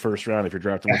take him in the first round if you're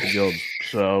drafting with the Guild.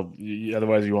 So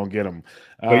otherwise, you won't get him.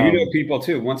 But people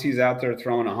too. Once he's out there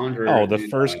throwing 100. Oh, the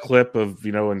first clip of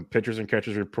in pitchers and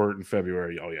catchers report in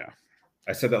February. Oh yeah,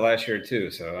 I said that last year too.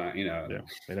 So yeah,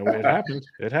 it happened.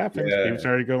 It happened. Yeah. He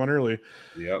started going early.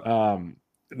 Yep.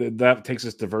 That takes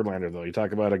us to Verlander, though. You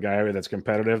talk about a guy that's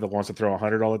competitive that wants to throw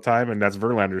 100 all the time, and that's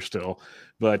Verlander still.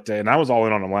 But and I was all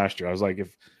in on him last year. I was like,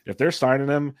 if they're signing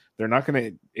him, they're not going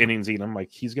to innings eat him.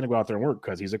 Like, he's going to go out there and work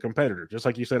because he's a competitor, just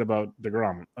like you said about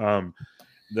DeGrom.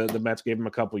 The Mets gave him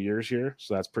a couple years here,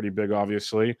 so that's pretty big,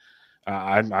 obviously.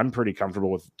 I'm pretty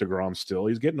comfortable with DeGrom still.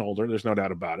 He's getting older. There's no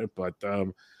doubt about it. But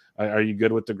are you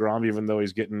good with DeGrom, even though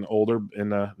he's getting older in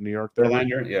New York? There?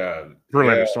 Verlander, yeah.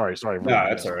 Verlander, sorry. No,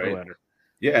 that's all right. Verlander.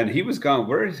 Yeah, and he was gone.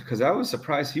 Where? Because I was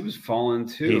surprised he was falling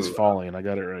too. He's falling. I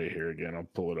got it right here again. I'll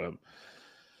pull it up.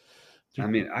 I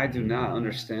mean, I do not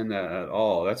understand that at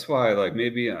all. That's why, like,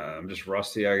 maybe I'm just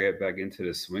rusty. I get back into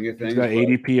the swing of things. He's got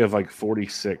ADP of like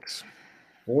 46.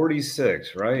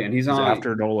 46, right? And he's on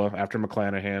after Nola, after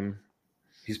McClanahan.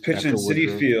 He's pitching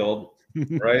Citi Field,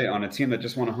 right, on a team that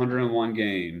just won 101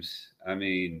 games. I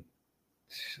mean,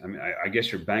 I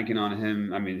guess you're banking on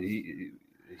him. I mean,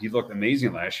 he looked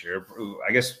amazing last year.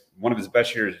 I guess one of his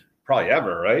best years probably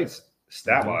ever, right?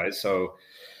 Stat-wise. So,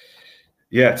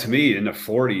 yeah, to me, in the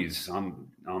 40s,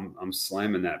 I'm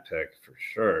slamming that pick for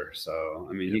sure. So,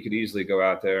 I mean, he could easily go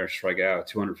out there, strike out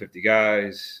 250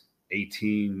 guys,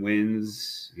 18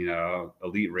 wins,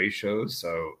 elite ratios.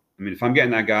 So, I mean, if I'm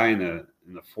getting that guy in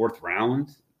the 4th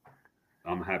round,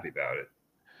 I'm happy about it.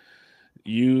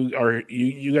 You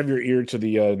have your ear to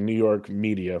the New York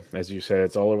media, as you said.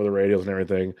 It's all over the radios and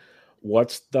everything.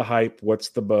 What's the hype? What's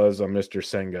the buzz on Mr.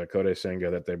 Senga, Kodai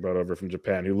Senga, that they brought over from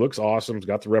Japan? Who looks awesome. He's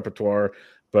got the repertoire,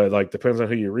 but like depends on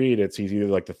who you read. He's either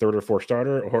like the 3rd or 4th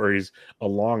starter, or he's a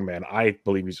long man. I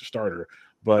believe he's a starter,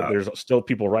 but there's still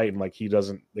people writing like they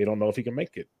don't know if he can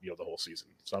make it, the whole season.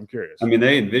 So I'm curious. I mean,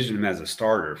 they envisioned him as a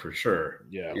starter for sure.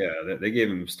 Yeah. They gave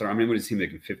him start. I mean, what is he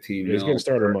making? 15 He's getting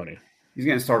starter money. He's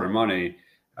getting starter money.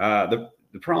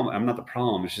 The problem, I'm not the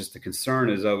problem. It's just the concern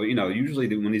is usually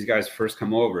when these guys first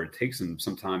come over, it takes them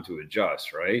some time to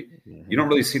adjust, right? Mm-hmm. You don't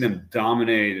really see them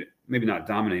dominate, maybe not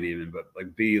dominate even, but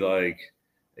like be like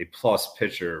a plus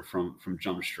pitcher from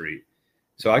Jump Street.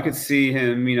 So I could see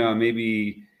him,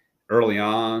 maybe early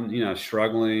on,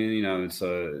 struggling. It's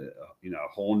a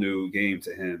whole new game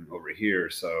to him over here.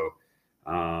 So,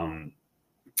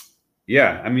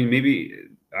 yeah, I mean, maybe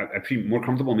I'd be more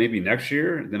comfortable maybe next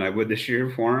year than I would this year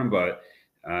for him. But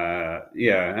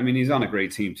yeah, I mean, he's on a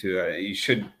great team too. He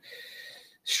should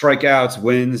strikeouts,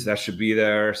 wins, that should be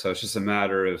there. So it's just a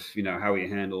matter of, how he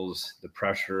handles the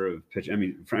pressure of pitch. I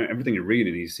mean, from everything you're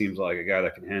reading, he seems like a guy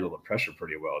that can handle the pressure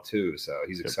pretty well too. So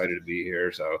he's excited to be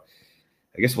here. So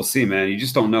I guess we'll see, man. You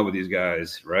just don't know with these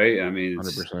guys, right? I mean,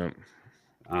 100%.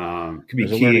 Could be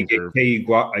Kei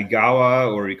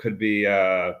Igawa, or he could be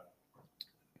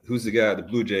who's the guy, the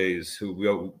Blue Jays,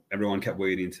 who everyone kept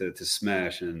waiting to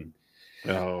smash, and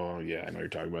Oh yeah, I know what you're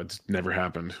talking about. It's never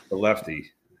happened. The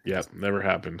lefty. Yeah, never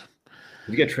happened.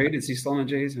 Did he get traded? Is he still in the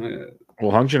Jays?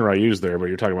 Well, Hyun-Jin Ryu's there, but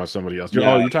you're talking about somebody else.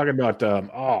 Yeah. You're talking about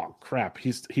oh crap,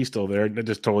 he's still there. That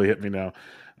just totally hit me now.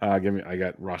 I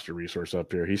got roster resource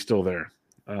up here. He's still there.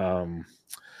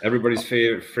 Everybody's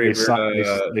favorite.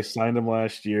 They signed him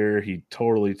last year. He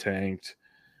totally tanked.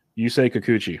 Yusei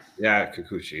Kikuchi. Yeah,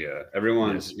 Kikuchi. Yeah,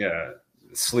 everyone's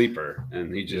sleeper,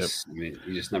 and he just he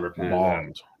just never panned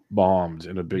out. Bombed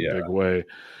in a big way.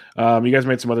 You guys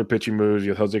made some other pitching moves. You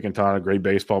have Jose Quintana, great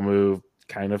baseball move,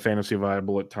 kind of fantasy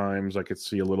viable at times. I could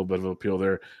see a little bit of appeal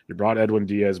there. You brought Edwin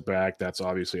Diaz back. That's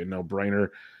obviously a no-brainer.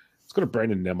 Let's go to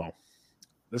Brandon Nimmo.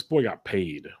 This boy got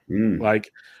paid.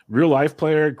 Like real life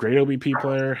player, great OBP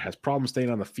player, has problems staying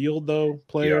on the field though.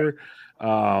 Player.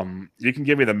 You can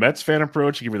give me the Mets fan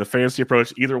approach, you give me the fantasy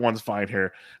approach. Either one's fine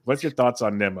here. What's your thoughts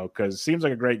on Nimmo? Because it seems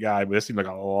like a great guy, but this seems like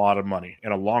a lot of money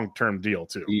and a long-term deal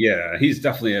too. Yeah, he's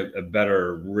definitely a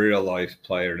better real life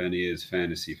player than he is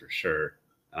fantasy for sure.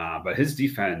 But his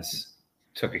defense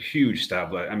took a huge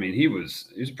step. I mean, he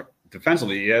was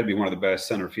defensively, he had to be one of the best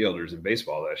center fielders in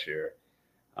baseball last year.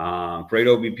 Great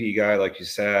OBP guy, like you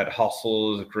said.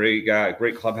 Hustles, a great guy,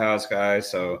 great clubhouse guy.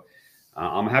 So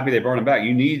I'm happy they brought him back.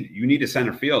 You need a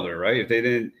center fielder, right? If they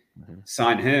didn't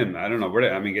sign him, I don't know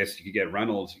where. I guess you could get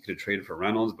Reynolds. You could have traded for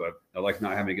Reynolds, but I like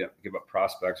not having to give up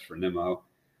prospects for Nimmo.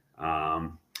 I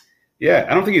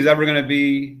don't think he's ever going to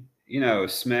be,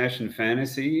 smash in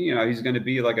fantasy. He's going to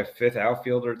be like a fifth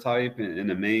outfielder type in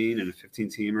the main and a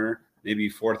 15-teamer, maybe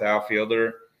fourth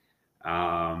outfielder.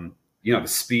 The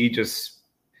speed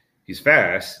he's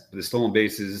fast, but the stolen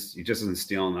bases, he just doesn't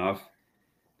steal enough.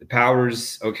 The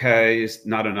power's okay. It's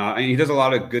not enough. He does a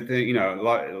lot of good things, a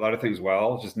lot of things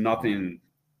well, just nothing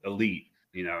elite,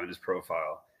 in his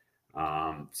profile.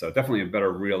 So definitely a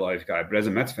better real life guy. But as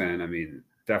a Mets fan,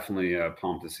 definitely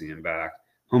pumped to see him back.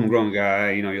 Homegrown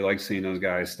guy, you like seeing those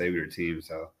guys stay with your team.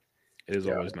 So it is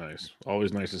always nice.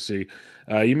 Always nice to see.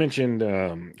 You mentioned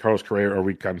Carlos Correa, or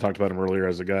we kind of talked about him earlier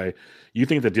as a guy. You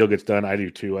think the deal gets done? I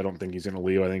do too. I don't think he's going to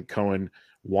leave. I think Cohen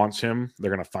wants him. They're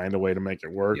going to find a way to make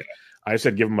it work. Yeah. I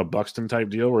said give him a Buxton type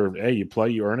deal where, hey, you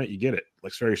play, you earn it, you get it. Like,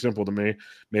 it's very simple to me.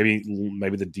 Maybe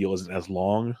the deal isn't as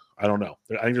long. I don't know.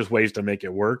 I think there's ways to make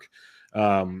it work.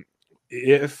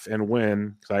 If and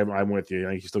when, because I'm with you,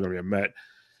 I think he's still going to be a Met.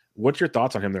 What's your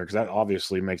thoughts on him there? Because that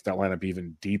obviously makes that lineup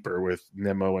even deeper with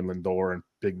Nimmo and Lindor and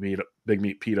Big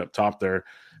Meat Pete up top there.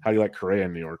 How do you like Correa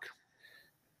in New York?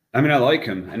 I like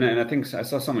him, and I think I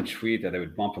saw someone tweet that they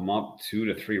would bump him up 2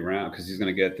 to 3 rounds because he's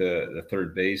going to get the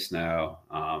third base now.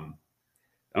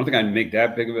 I don't think I'd make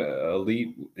that big of a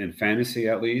leap in fantasy,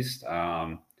 at least.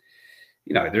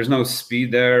 There's no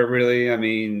speed there really.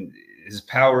 His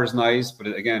power is nice, but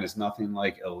again, it's nothing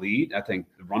like elite. I think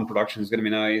the run production is going to be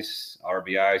nice.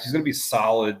 RBIs, he's going to be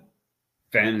solid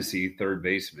fantasy third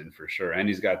baseman for sure, and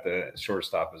he's got the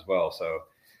shortstop as well. So,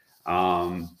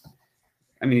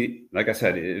 like I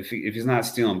said, if he's not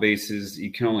stealing bases,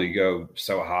 you can only go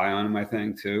so high on him, I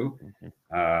think, too.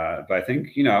 But I think,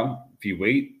 if you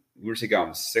wait, where's he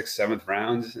going? 6th, 7th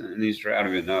rounds in these drafts? I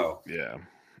don't even know. Yeah.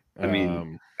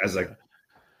 As like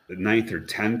the 9th or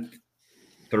 10th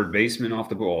third baseman off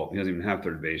the ball. He doesn't even have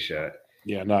third base yet.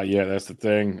 Yeah, not yet. That's the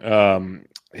thing.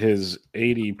 His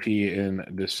ADP in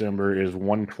December is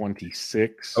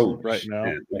 126 right now.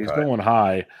 Man, okay. He's going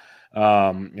high.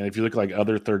 And if you look like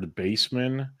other third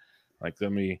basemen,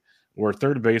 where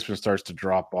third baseman starts to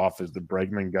drop off is the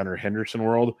Bregman, Gunnar Henderson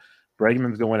world.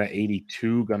 Bregman's going at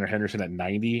 82, Gunnar Henderson at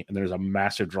 90, and there's a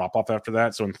massive drop off after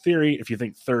that. So in theory, if you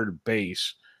think third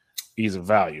base, he's a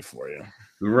value for you.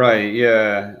 Right.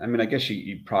 Yeah. I guess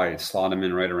you probably slot him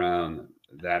in right around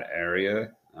that area.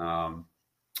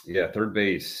 Third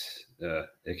base,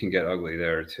 it can get ugly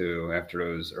there too after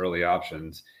those early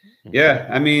options.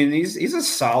 Yeah, he's a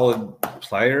solid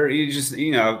player. He just,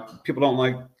 people don't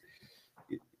like.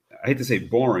 I hate to say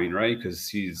boring, right? Because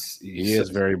he is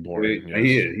very boring. Yes.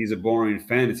 He is. He's a boring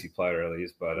fantasy player at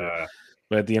least, but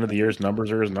at the end of the year, his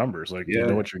numbers are his numbers. You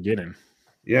know what you're getting.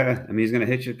 Yeah, he's going to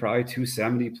hit you probably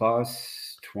 270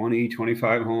 plus, 20,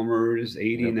 25 homers,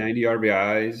 80, 90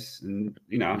 RBIs, and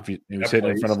if he's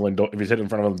hitting in front of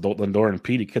Lindor and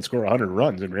Pete, he could score 100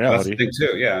 runs in reality. That's the thing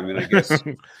too. Yeah, I guess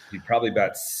he'd probably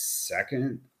bat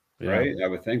second, right? I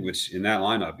would think, which in that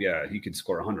lineup, he could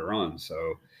score 100 runs.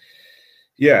 So,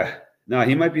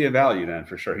 he might be a value then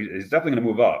for sure. He's definitely going to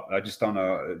move up. I just don't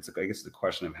know. I guess the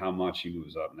question of how much he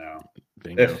moves up now,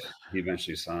 if he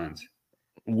eventually signs.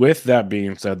 With that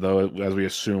being said, though, as we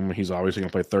assume he's obviously going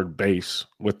to play third base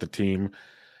with the team,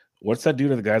 What's that do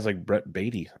to the guys like Brett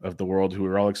Beatty of the world who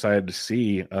we're all excited to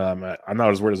see? I'm not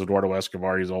as worried as Eduardo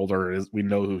Escobar. He's older. We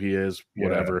know who he is,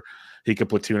 whatever. Yeah. He could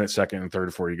platoon at second and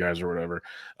third for you guys or whatever.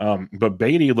 But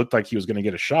Beatty looked like he was going to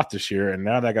get a shot this year, and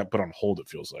now that got put on hold, it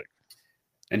feels like.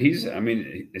 And I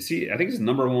think he's the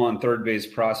number one third base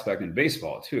prospect in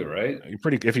baseball too, right?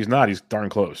 If he's not, he's darn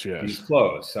close. Yeah, he's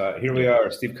close. Here we are.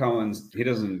 Steve Cohen's. He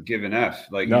doesn't give an F.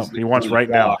 Like, no, he wants right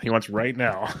now. He wants right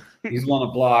now. He's won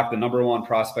a block, the number one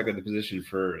prospect of the position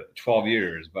for 12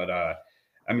 years. But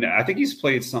I think he's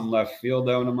played some left field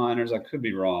though in the minors. I could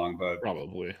be wrong, but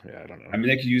probably. Yeah, I don't know. I mean,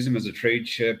 they could use him as a trade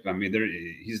chip. I mean,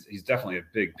 he's definitely a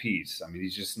big piece. I mean,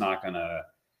 he's just not gonna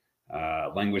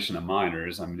languish in the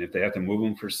minors. I mean, if they have to move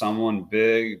him for someone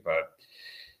big, but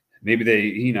maybe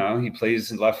he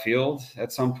plays in left field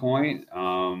at some point.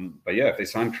 But yeah, if they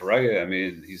sign Correa, I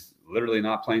mean, he's literally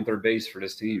not playing third base for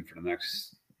this team for the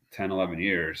next 10, 11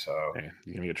 years. So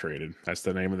you're going to get traded. That's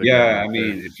the name of the game. Yeah, I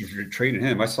mean, if you're trading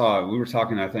him, we were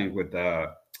talking, I think, with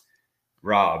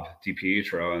Rob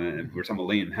DiPietro, and then we were talking about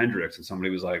Leighton Hendricks, and somebody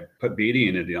was like, put Beatty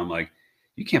in a deal. I'm like,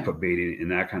 you can't put Beatty in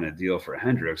that kind of deal for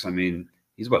Hendricks. I mean,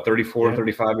 he's 34,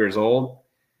 35 years old.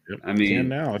 Yep. I mean,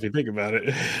 now if you think about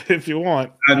it, if you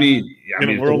want. I mean,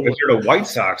 if you're the White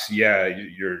Sox, yeah,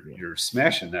 you're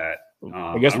smashing that.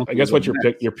 I guess what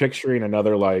you're picturing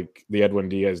another like the Edwin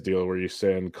Diaz deal where you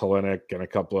send Kalenic and a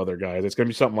couple other guys. It's going to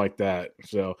be something like that.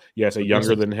 So yeah, it's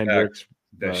younger than Hendricks.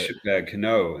 That shitbag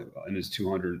Cano and his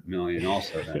 $200 million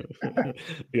also.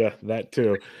 Yeah, that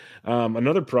too.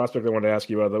 Another prospect I wanted to ask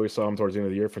you about, though we saw him towards the end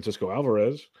of the year, Francisco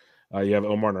Alvarez. You have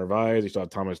Omar Narvaez. You saw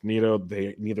Thomas Nido.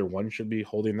 Neither one should be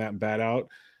holding that bat out.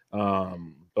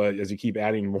 But as you keep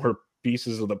adding more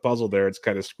pieces of the puzzle there, it's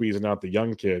kind of squeezing out the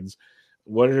young kids.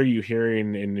 What are you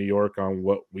hearing in New York on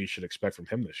what we should expect from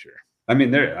him this year? I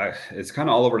mean, it's kind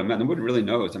of all over the map. Nobody really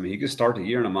knows. I mean, he could start the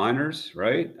year in the minors,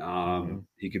 right?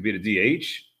 He could be the DH.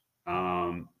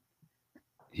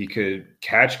 He could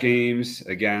catch games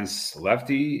against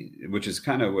lefty, which is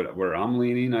kind of where I'm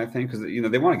leaning, I think, because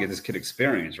they want to get this kid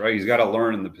experience, right? He's got to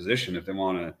learn in the position if they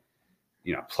want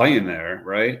to, play in there,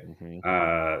 right?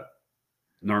 Mm-hmm.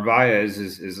 Narvaez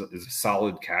is a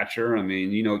solid catcher. I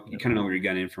mean, you kind of know what you're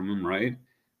getting from him, right?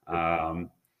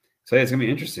 So yeah, it's gonna be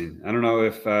interesting. I don't know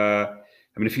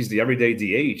if he's the everyday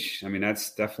DH. I mean,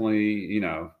 that's definitely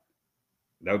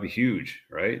that would be huge,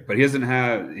 right? But he doesn't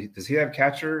have. Does he have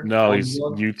catcher? No, he's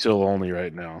util only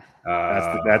right now.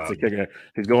 That's the kicker.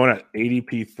 He's going at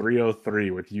ADP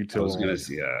 303 with util. I was going to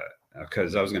see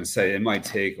because I was going to say it might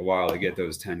take a while to get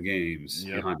those 10 games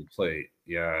behind the plate.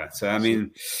 Yeah, so I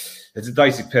mean, it's a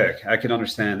dicey pick. I can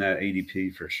understand that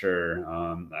ADP for sure.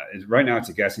 Right now, it's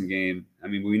a guessing game. I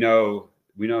mean, we know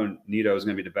Nido is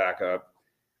going to be the backup.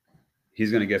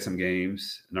 He's going to get some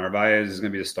games. Narvaez is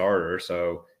going to be the starter.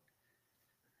 So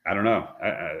I don't know.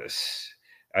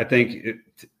 I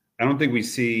don't think we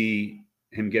see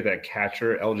him get that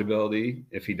catcher eligibility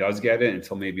if he does get it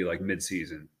until maybe like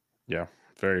mid-season. Yeah,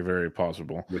 very, very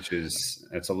possible.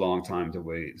 It's a long time to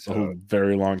wait. So a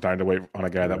very long time to wait on a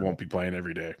guy that won't be playing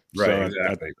every day. Right, so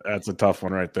exactly. That's a tough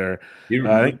one right there. It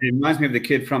reminds me of the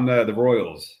kid from the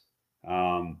Royals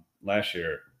last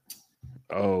year.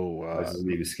 His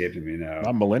name escaping me now.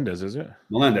 Not Melendez, is it?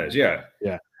 Melendez, yeah.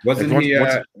 Yeah. Wasn't he?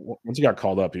 Once he got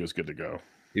called up, he was good to go.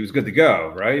 He was good to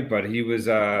go, right? But he was.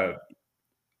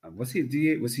 Was he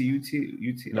DH? Was he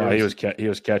UT? No, he was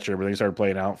catcher, but then he started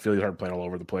playing outfield. He started playing all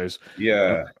over the place.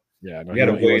 Yeah. Yeah. No, he had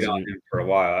to wait on him for a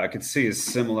while. I could see a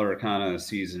similar kind of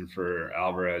season for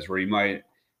Alvarez where he might.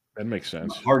 That makes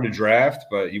sense. Hard to draft,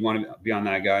 but you want to be on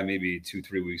that guy maybe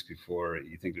 2-3 weeks before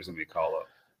you think there's going to be a call up.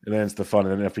 And then it's the fun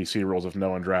in FPC rules. If no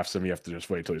one drafts him, you have to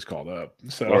just wait till he's called up.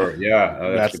 So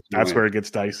that's where it gets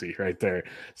dicey right there.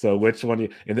 So which one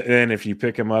and then if you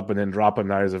pick him up and then drop him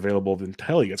now he's available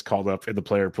until he gets called up in the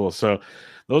player pool. So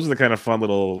those are the kind of fun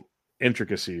little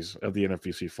intricacies of the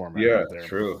NFBC format. Yeah, right there.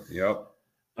 True. Yep.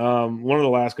 One of the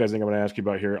last guys I think I'm going to ask you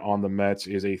about here on the Mets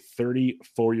is a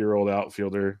 34-year-old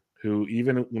outfielder who,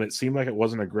 even when it seemed like it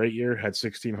wasn't a great year, had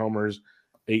 16 homers,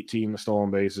 18 stolen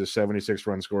bases, 76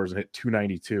 run scores, and hit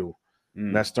 292.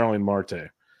 And that's Starling Marte.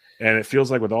 And it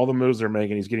feels like with all the moves they're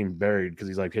making, he's getting buried because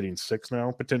he's like hitting 6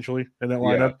 now potentially in that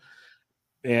lineup.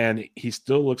 Yeah. And he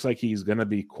still looks like he's going to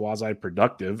be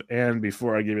quasi-productive. And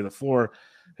before I give you the floor,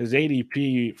 his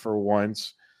ADP for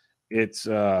once, it's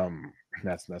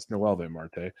that's Noelvi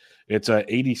Marte. It's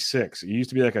 86. It used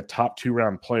to be like a top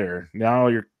 2-round player. Now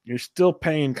you're still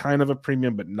paying kind of a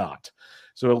premium, but not.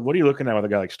 So what are you looking at with a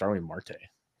guy like Starling Marte?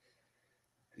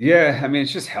 Yeah, I mean,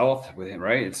 it's just health with him,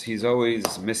 right? He's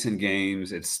always missing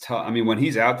games. It's tough. I mean, when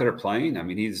he's out there playing, I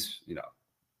mean, he's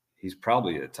he's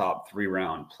probably a top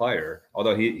 3-round player.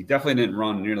 Although he definitely didn't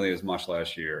run nearly as much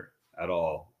last year at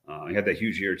all. He had that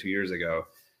huge year 2 years ago.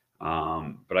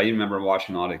 But I even remember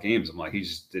watching all the games. I'm like, he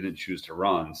just didn't choose to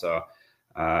run. So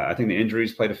I think the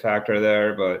injuries played a factor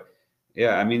there. But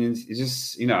yeah, I mean, he's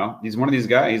just, he's one of these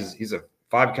guys. He's a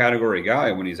 5-category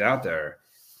guy when he's out there.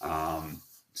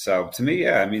 So to me,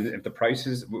 yeah, I mean, if the price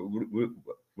is,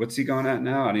 what's he going at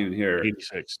now? I don't even hear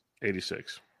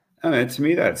 86. I mean, to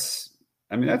me, that's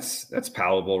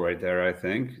palatable right there. I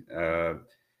think, I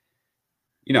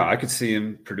could see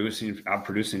him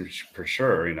outproducing for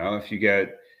sure. If you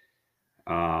get,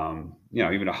 even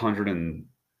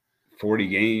 140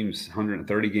 games,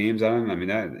 130 games on him, I mean,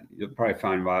 that you'll probably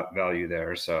find value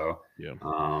there. So,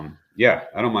 yeah,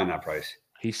 I don't mind that price.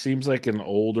 He seems like an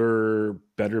older,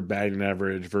 better batting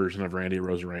average version of Randy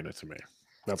Arozarena to me.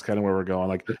 That's kind of where we're going.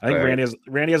 Like, I think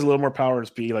Randy has a little more power and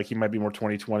speed. Like, he might be more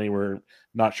 2020. We're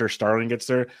not sure Starling gets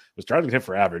there. But Starling's hit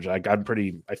for average. I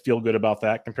feel good about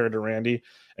that compared to Randy.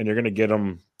 And you're going to get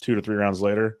him 2 to 3 rounds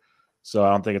later. So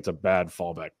I don't think it's a bad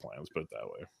fallback plan. Let's put it that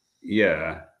way.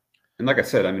 Yeah. And like I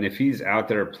said, I mean, if he's out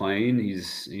there playing,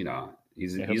 he's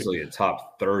easily a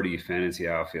top 30 fantasy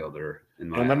outfielder in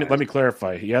my eyes. Let me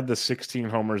clarify. He had the 16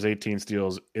 homers, 18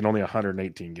 steals in only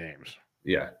 118 games.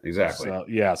 Yeah, exactly. So,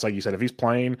 it's like you said, if he's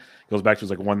playing, goes back to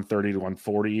like 130 to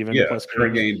 140 even. Yeah, plus per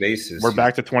game basis. We're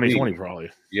back to 2020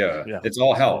 probably. Yeah, it's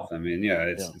all health. I mean,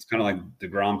 it's kind of like the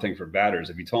Grom thing for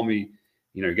batters. If you told me,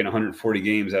 you're getting 140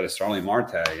 games out of Starling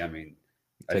Marte, I mean,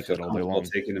 I feel comfortable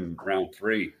taking him round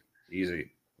 3, easy.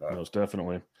 Most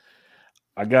definitely.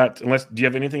 Do you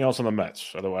have anything else on the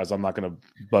Mets? Otherwise, I'm not going to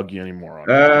bug you anymore on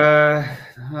it.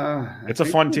 It's a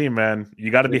fun team, man.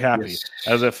 You got to be happy.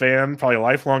 As a fan, probably a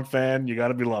lifelong fan, you got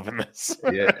to be loving this.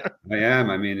 Yeah, I am.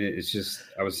 I mean, it's just,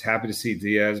 I was happy to see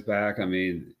Diaz back. I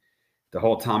mean, the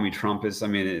whole Tommy Trumpus, I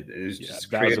mean, it's just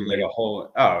created like a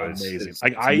whole, amazing.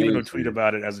 I even would tweet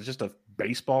about it as just a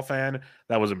baseball fan.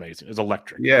 That was amazing. It was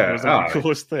electric. Yeah. It was like the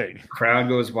coolest thing. Crowd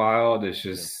goes wild. It's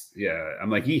just, I'm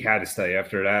like, he had to stay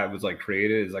after that. It was like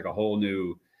created. It's like a whole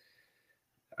new,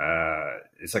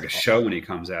 it's like a show when he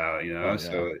comes out,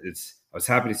 So I was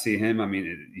happy to see him. I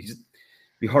mean, it'd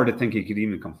be hard to think he could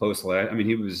even come close to that. I mean,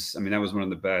 that was one of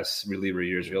the best reliever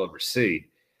years you'll ever see.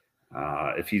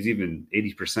 If he's even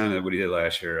 80% of what he did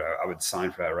last year, I would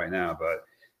sign for that right now. But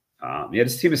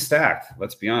this team is stacked.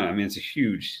 Let's be honest. I mean,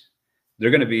 they're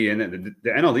going to be in it. The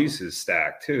NL East is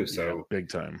stacked too. So big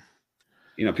time.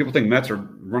 People think Mets are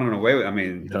running away with. I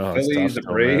mean, the Phillies, the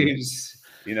Braves.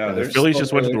 The Phillies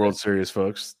just went to the World Series,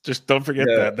 folks. Just don't forget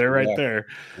that they're right there.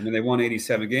 I mean, they won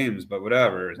 87 games, but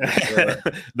whatever.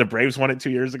 The Braves won it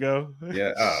 2 years ago.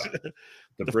 Yeah.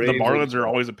 The Marlins are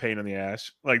always a pain in the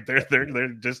ass. Like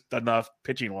they're just enough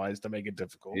pitching wise to make it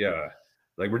difficult. Yeah,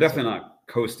 like we're definitely not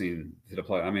coasting to the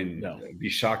play. I mean, I'd be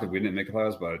shocked if we didn't make the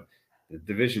playoffs, but the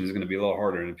division is going to be a little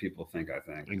harder than people think. I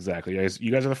think exactly.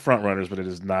 You guys are the front runners, but it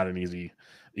is not an easy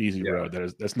road.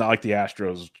 That's not like the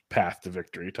Astros' path to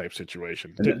victory type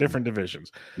situation. Different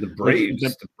divisions. The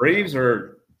Braves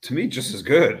are to me just as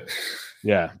good.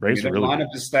 Yeah, Braves are really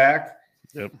lineup good. Is stacked.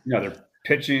 Yep. Their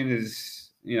pitching is.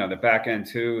 The back end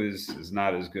too is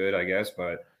not as good, I guess,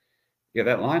 but that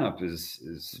lineup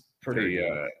is pretty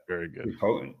very good, pretty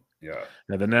potent. Yeah.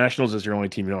 Now the Nationals is your only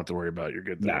team you don't have to worry about. You're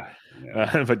good there.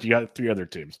 But you got 3 other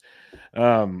teams.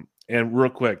 And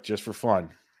real quick, just for fun,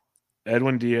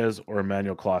 Edwin Diaz or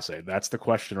Emmanuel Clase? That's the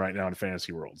question right now in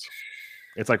fantasy worlds.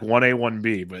 It's like 1A,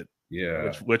 1B, but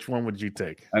which one would you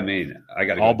take? I mean, I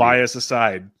got all bias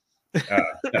aside.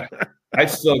 I'd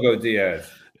still go Diaz.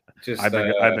 I've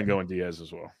been going Diaz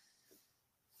as well.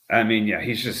 I mean,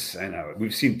 he's just, I know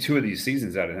we've seen 2 of these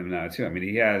seasons out of him now too. I mean,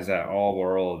 he has that all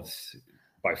worlds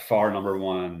by far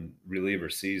 #1 reliever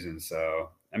season. So,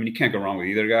 I mean, you can't go wrong with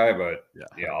either guy, but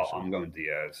I'm going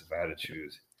Diaz if I had to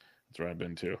choose. That's where I've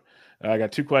been too. I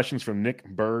got 2 questions from Nick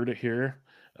Bird here.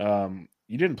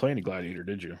 You didn't play any Gladiator,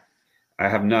 did you? I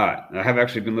have not. I have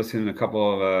actually been listening to a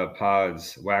couple of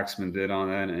pods Waxman did on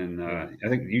that, and I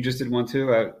think you just did one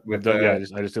too. I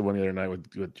just did one the other night with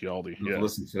Gialdi. Yeah,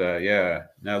 listen to that. Yeah,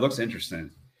 no, it looks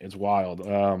interesting. It's wild.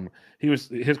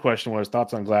 His question was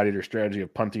thoughts on Gladiator's strategy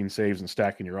of punting saves and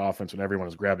stacking your offense when everyone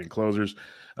is grabbing closers.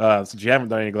 Since you haven't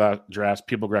done any drafts,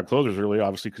 people grab closers early,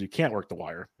 obviously, because you can't work the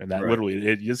wire, and that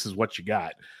literally this is what you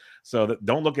got. So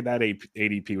don't look at that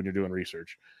ADP when you're doing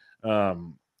research.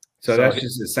 So that's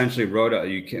just essentially Rhoda.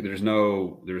 You can't. There's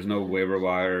no waiver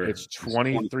wire. It's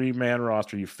 23-man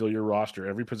roster. You fill your roster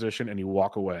every position, and you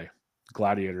walk away.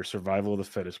 Gladiator, survival of the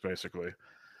fittest, basically.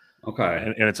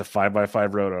 Okay. And it's a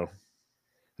 5x5 roto.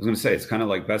 was going to say it's kind of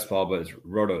like best ball, but it's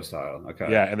roto style.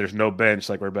 Okay. Yeah, and there's no bench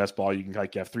like where best ball you can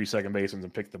like you have 3 second basements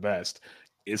and pick the best.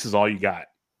 This is all you got.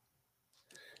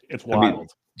 It's wild. I mean,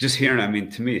 just hearing, I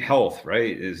mean, to me, health,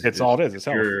 right? It's all it is. It's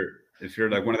health. If you're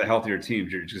like one of the healthier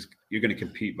teams, you're going to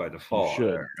compete by default.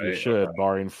 You should,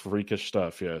 barring freakish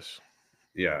stuff. Yes.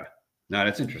 Yeah. No,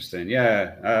 that's interesting.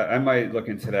 Yeah, I might look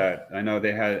into that. I know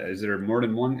they had. Is there more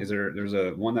than one? There's a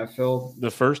one that filled? The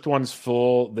first one's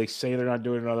full. They say they're not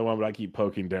doing another one, but I keep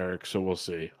poking Derek, so we'll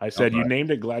see. I said you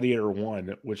named it Gladiator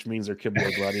 1, which means there could be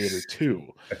a Gladiator 2.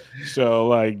 So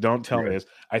like, don't tell me this.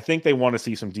 I think they want to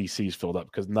see some DCs filled up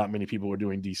because not many people were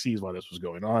doing DCs while this was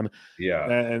going on.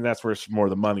 Yeah, and that's where more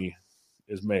of the money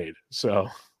is made. So,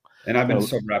 and I've been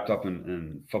so wrapped up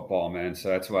in football, man. So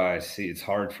that's why I see it's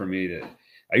hard for me to.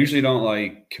 I usually don't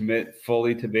like commit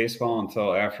fully to baseball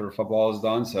until after football is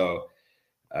done. So,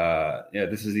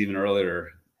 this is even earlier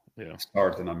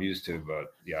start than I'm used to. But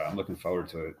yeah, I'm looking forward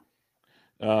to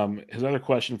it. His other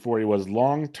question for you was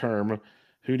long term.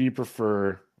 Who do you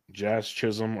prefer, Jazz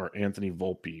Chisholm or Anthony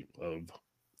Volpe of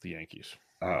the Yankees?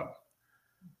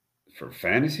 For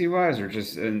fantasy wise, or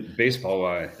just in baseball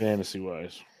wise? Fantasy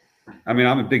wise. I mean,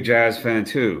 I'm a big Jazz fan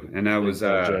too, and that was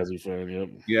Jazzy fan. Yep.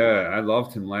 Yeah, I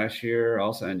loved him last year.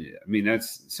 Also, and I mean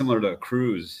that's similar to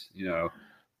Cruz. You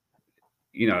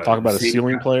know, talk about a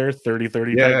ceiling player, 30-30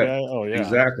 type guy. Oh yeah,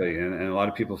 exactly. And a lot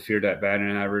of people fear that batting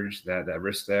average, that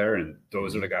risk there, and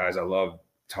those are the guys I love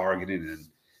targeting, and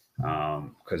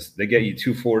because they get you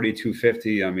 240,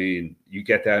 250. I mean, you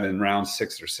get that in round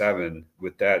 6 or 7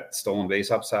 with that stolen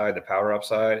base upside, the power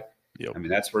upside. Yep. I mean,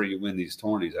 that's where you win these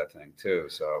tourneys, I think, too.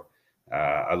 So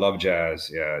I love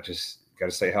Jazz. Yeah, just got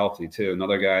to stay healthy, too.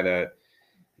 Another guy that,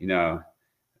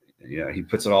 he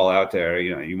puts it all out there.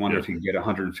 You wonder if he can get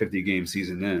 150 game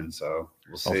season in. So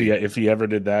we'll see. If he ever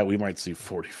did that, we might see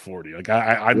 40-40. Like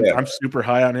I'm super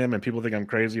high on him, and people think I'm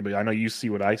crazy, but I know you see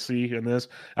what I see in this.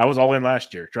 I was all in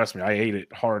last year. Trust me, I ate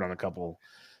it hard on a couple.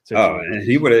 And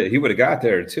he would have got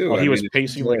there too. Well, he was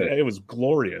pacing like it was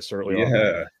glorious early on.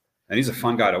 Yeah. And he's a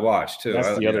fun guy to watch too.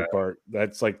 That's the other part.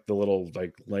 That's like the little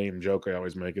like lame joke I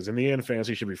always make is in the end,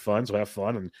 fantasy should be fun. So have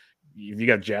fun. And if you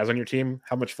got Jazz on your team,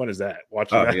 how much fun is that?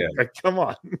 Watching that? Yeah. Like, come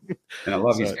on. And I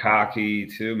love he's cocky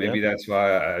too. Maybe that's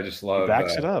why I just love. He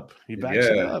backs it up. He backs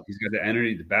it up. He's got the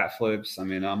energy, the bat flips. I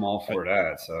mean, I'm all for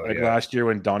that. So last year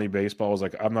when Donnie Baseball was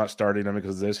like, I'm not starting him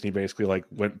because of this, and he basically like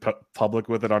went public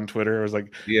with it on Twitter. It was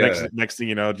like next thing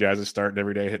you know, Jazz is starting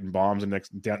every day hitting bombs, and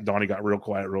Donnie got real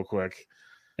quiet real quick.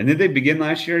 And did they begin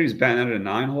last year? He's batting at a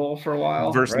 9-hole for a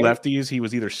while. Versus lefties, he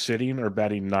was either sitting or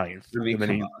batting 9th. I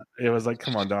mean, it was like,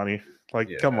 come on, Donnie. Like,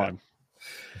 come on.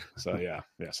 So, yeah.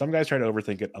 Some guys try to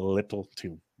overthink it a little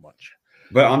too much.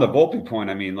 But on the Volpe point,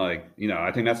 I mean, like,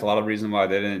 I think that's a lot of reason why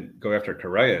they didn't go after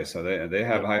Correa. So they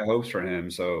have high hopes for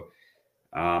him. So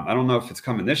I don't know if it's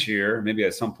coming this year, maybe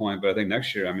at some point, but I think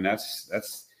next year, I mean,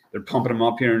 that's they're pumping him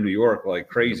up here in New York like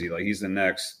crazy. Like he's the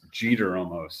next Jeter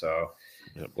almost. So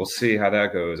we'll see how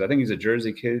that goes. I think he's a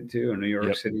Jersey kid too, a New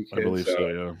York City kid. I believe so,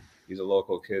 yeah. He's a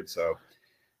local kid. So,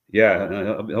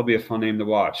 yeah, he'll be a fun name to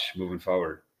watch moving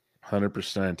forward.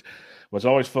 100%. What's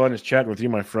always fun is chatting with you,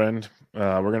 my friend.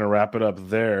 We're going to wrap it up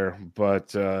there,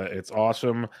 but it's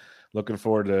awesome. Looking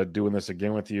forward to doing this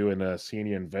again with you and seeing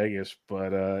you in Vegas.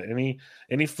 But any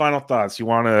final thoughts? You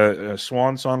want a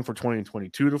swan song for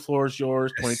 2022? The floor is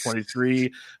yours.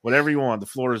 2023, whatever you want. The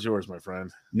floor is yours, my friend.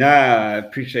 Nah, I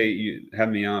appreciate you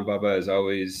having me on, Bubba. As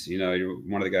always, you're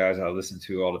one of the guys I listen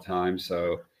to all the time.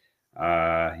 So,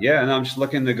 and I'm just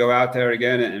looking to go out there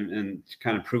again and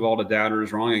kind of prove all the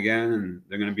doubters wrong again. And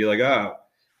they're going to be like,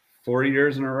 4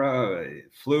 years in a row,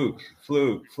 fluke.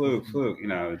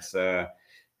 It's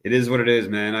it is what it is,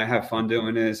 man. I have fun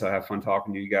doing this. I have fun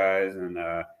talking to you guys, and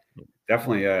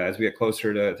definitely as we get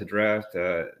closer to draft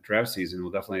season,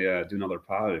 we'll definitely do another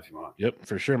pod if you want. Yep,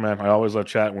 for sure, man. I always love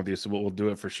chatting with you, so we'll do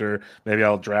it for sure. Maybe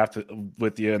I'll draft it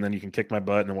with you, and then you can kick my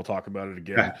butt, and then we'll talk about it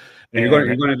again. And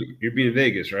you're being in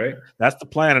Vegas, right? That's the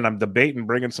plan, and I'm debating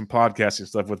bringing some podcasting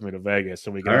stuff with me to Vegas, so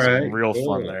we can have some real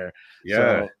fun there.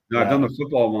 Yeah, I've done the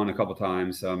football one a couple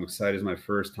times, so I'm excited. It's my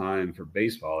first time for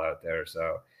baseball out there,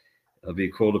 so. It'll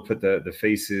be cool to put the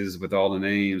faces with all the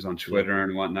names on Twitter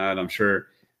and whatnot. I'm sure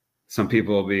some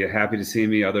people will be happy to see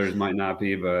me. Others might not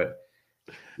be, but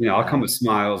I'll come with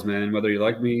smiles, man. Whether you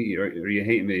like me or you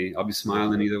hate me, I'll be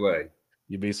smiling either way.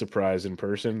 You'd be surprised in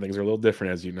person. Things are a little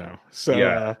different, as you know. So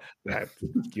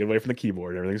get away from the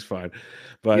keyboard. Everything's fine,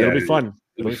 but it'll be fun.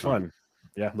 It'll be fun.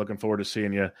 Yeah. Looking forward to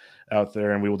seeing you out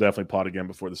there, and we will definitely pod again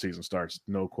before the season starts.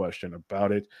 No question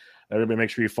about it. Everybody make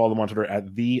sure you follow them on Twitter at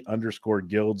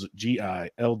 @the_Gildz,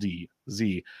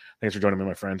 GILDZ. Thanks for joining me,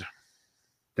 my friend.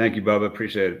 Thank you, Bubba.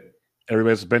 Appreciate it.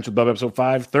 Everybody's Bench with Bub, episode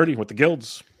 530 with the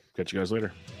Guilds. Catch you guys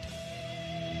later.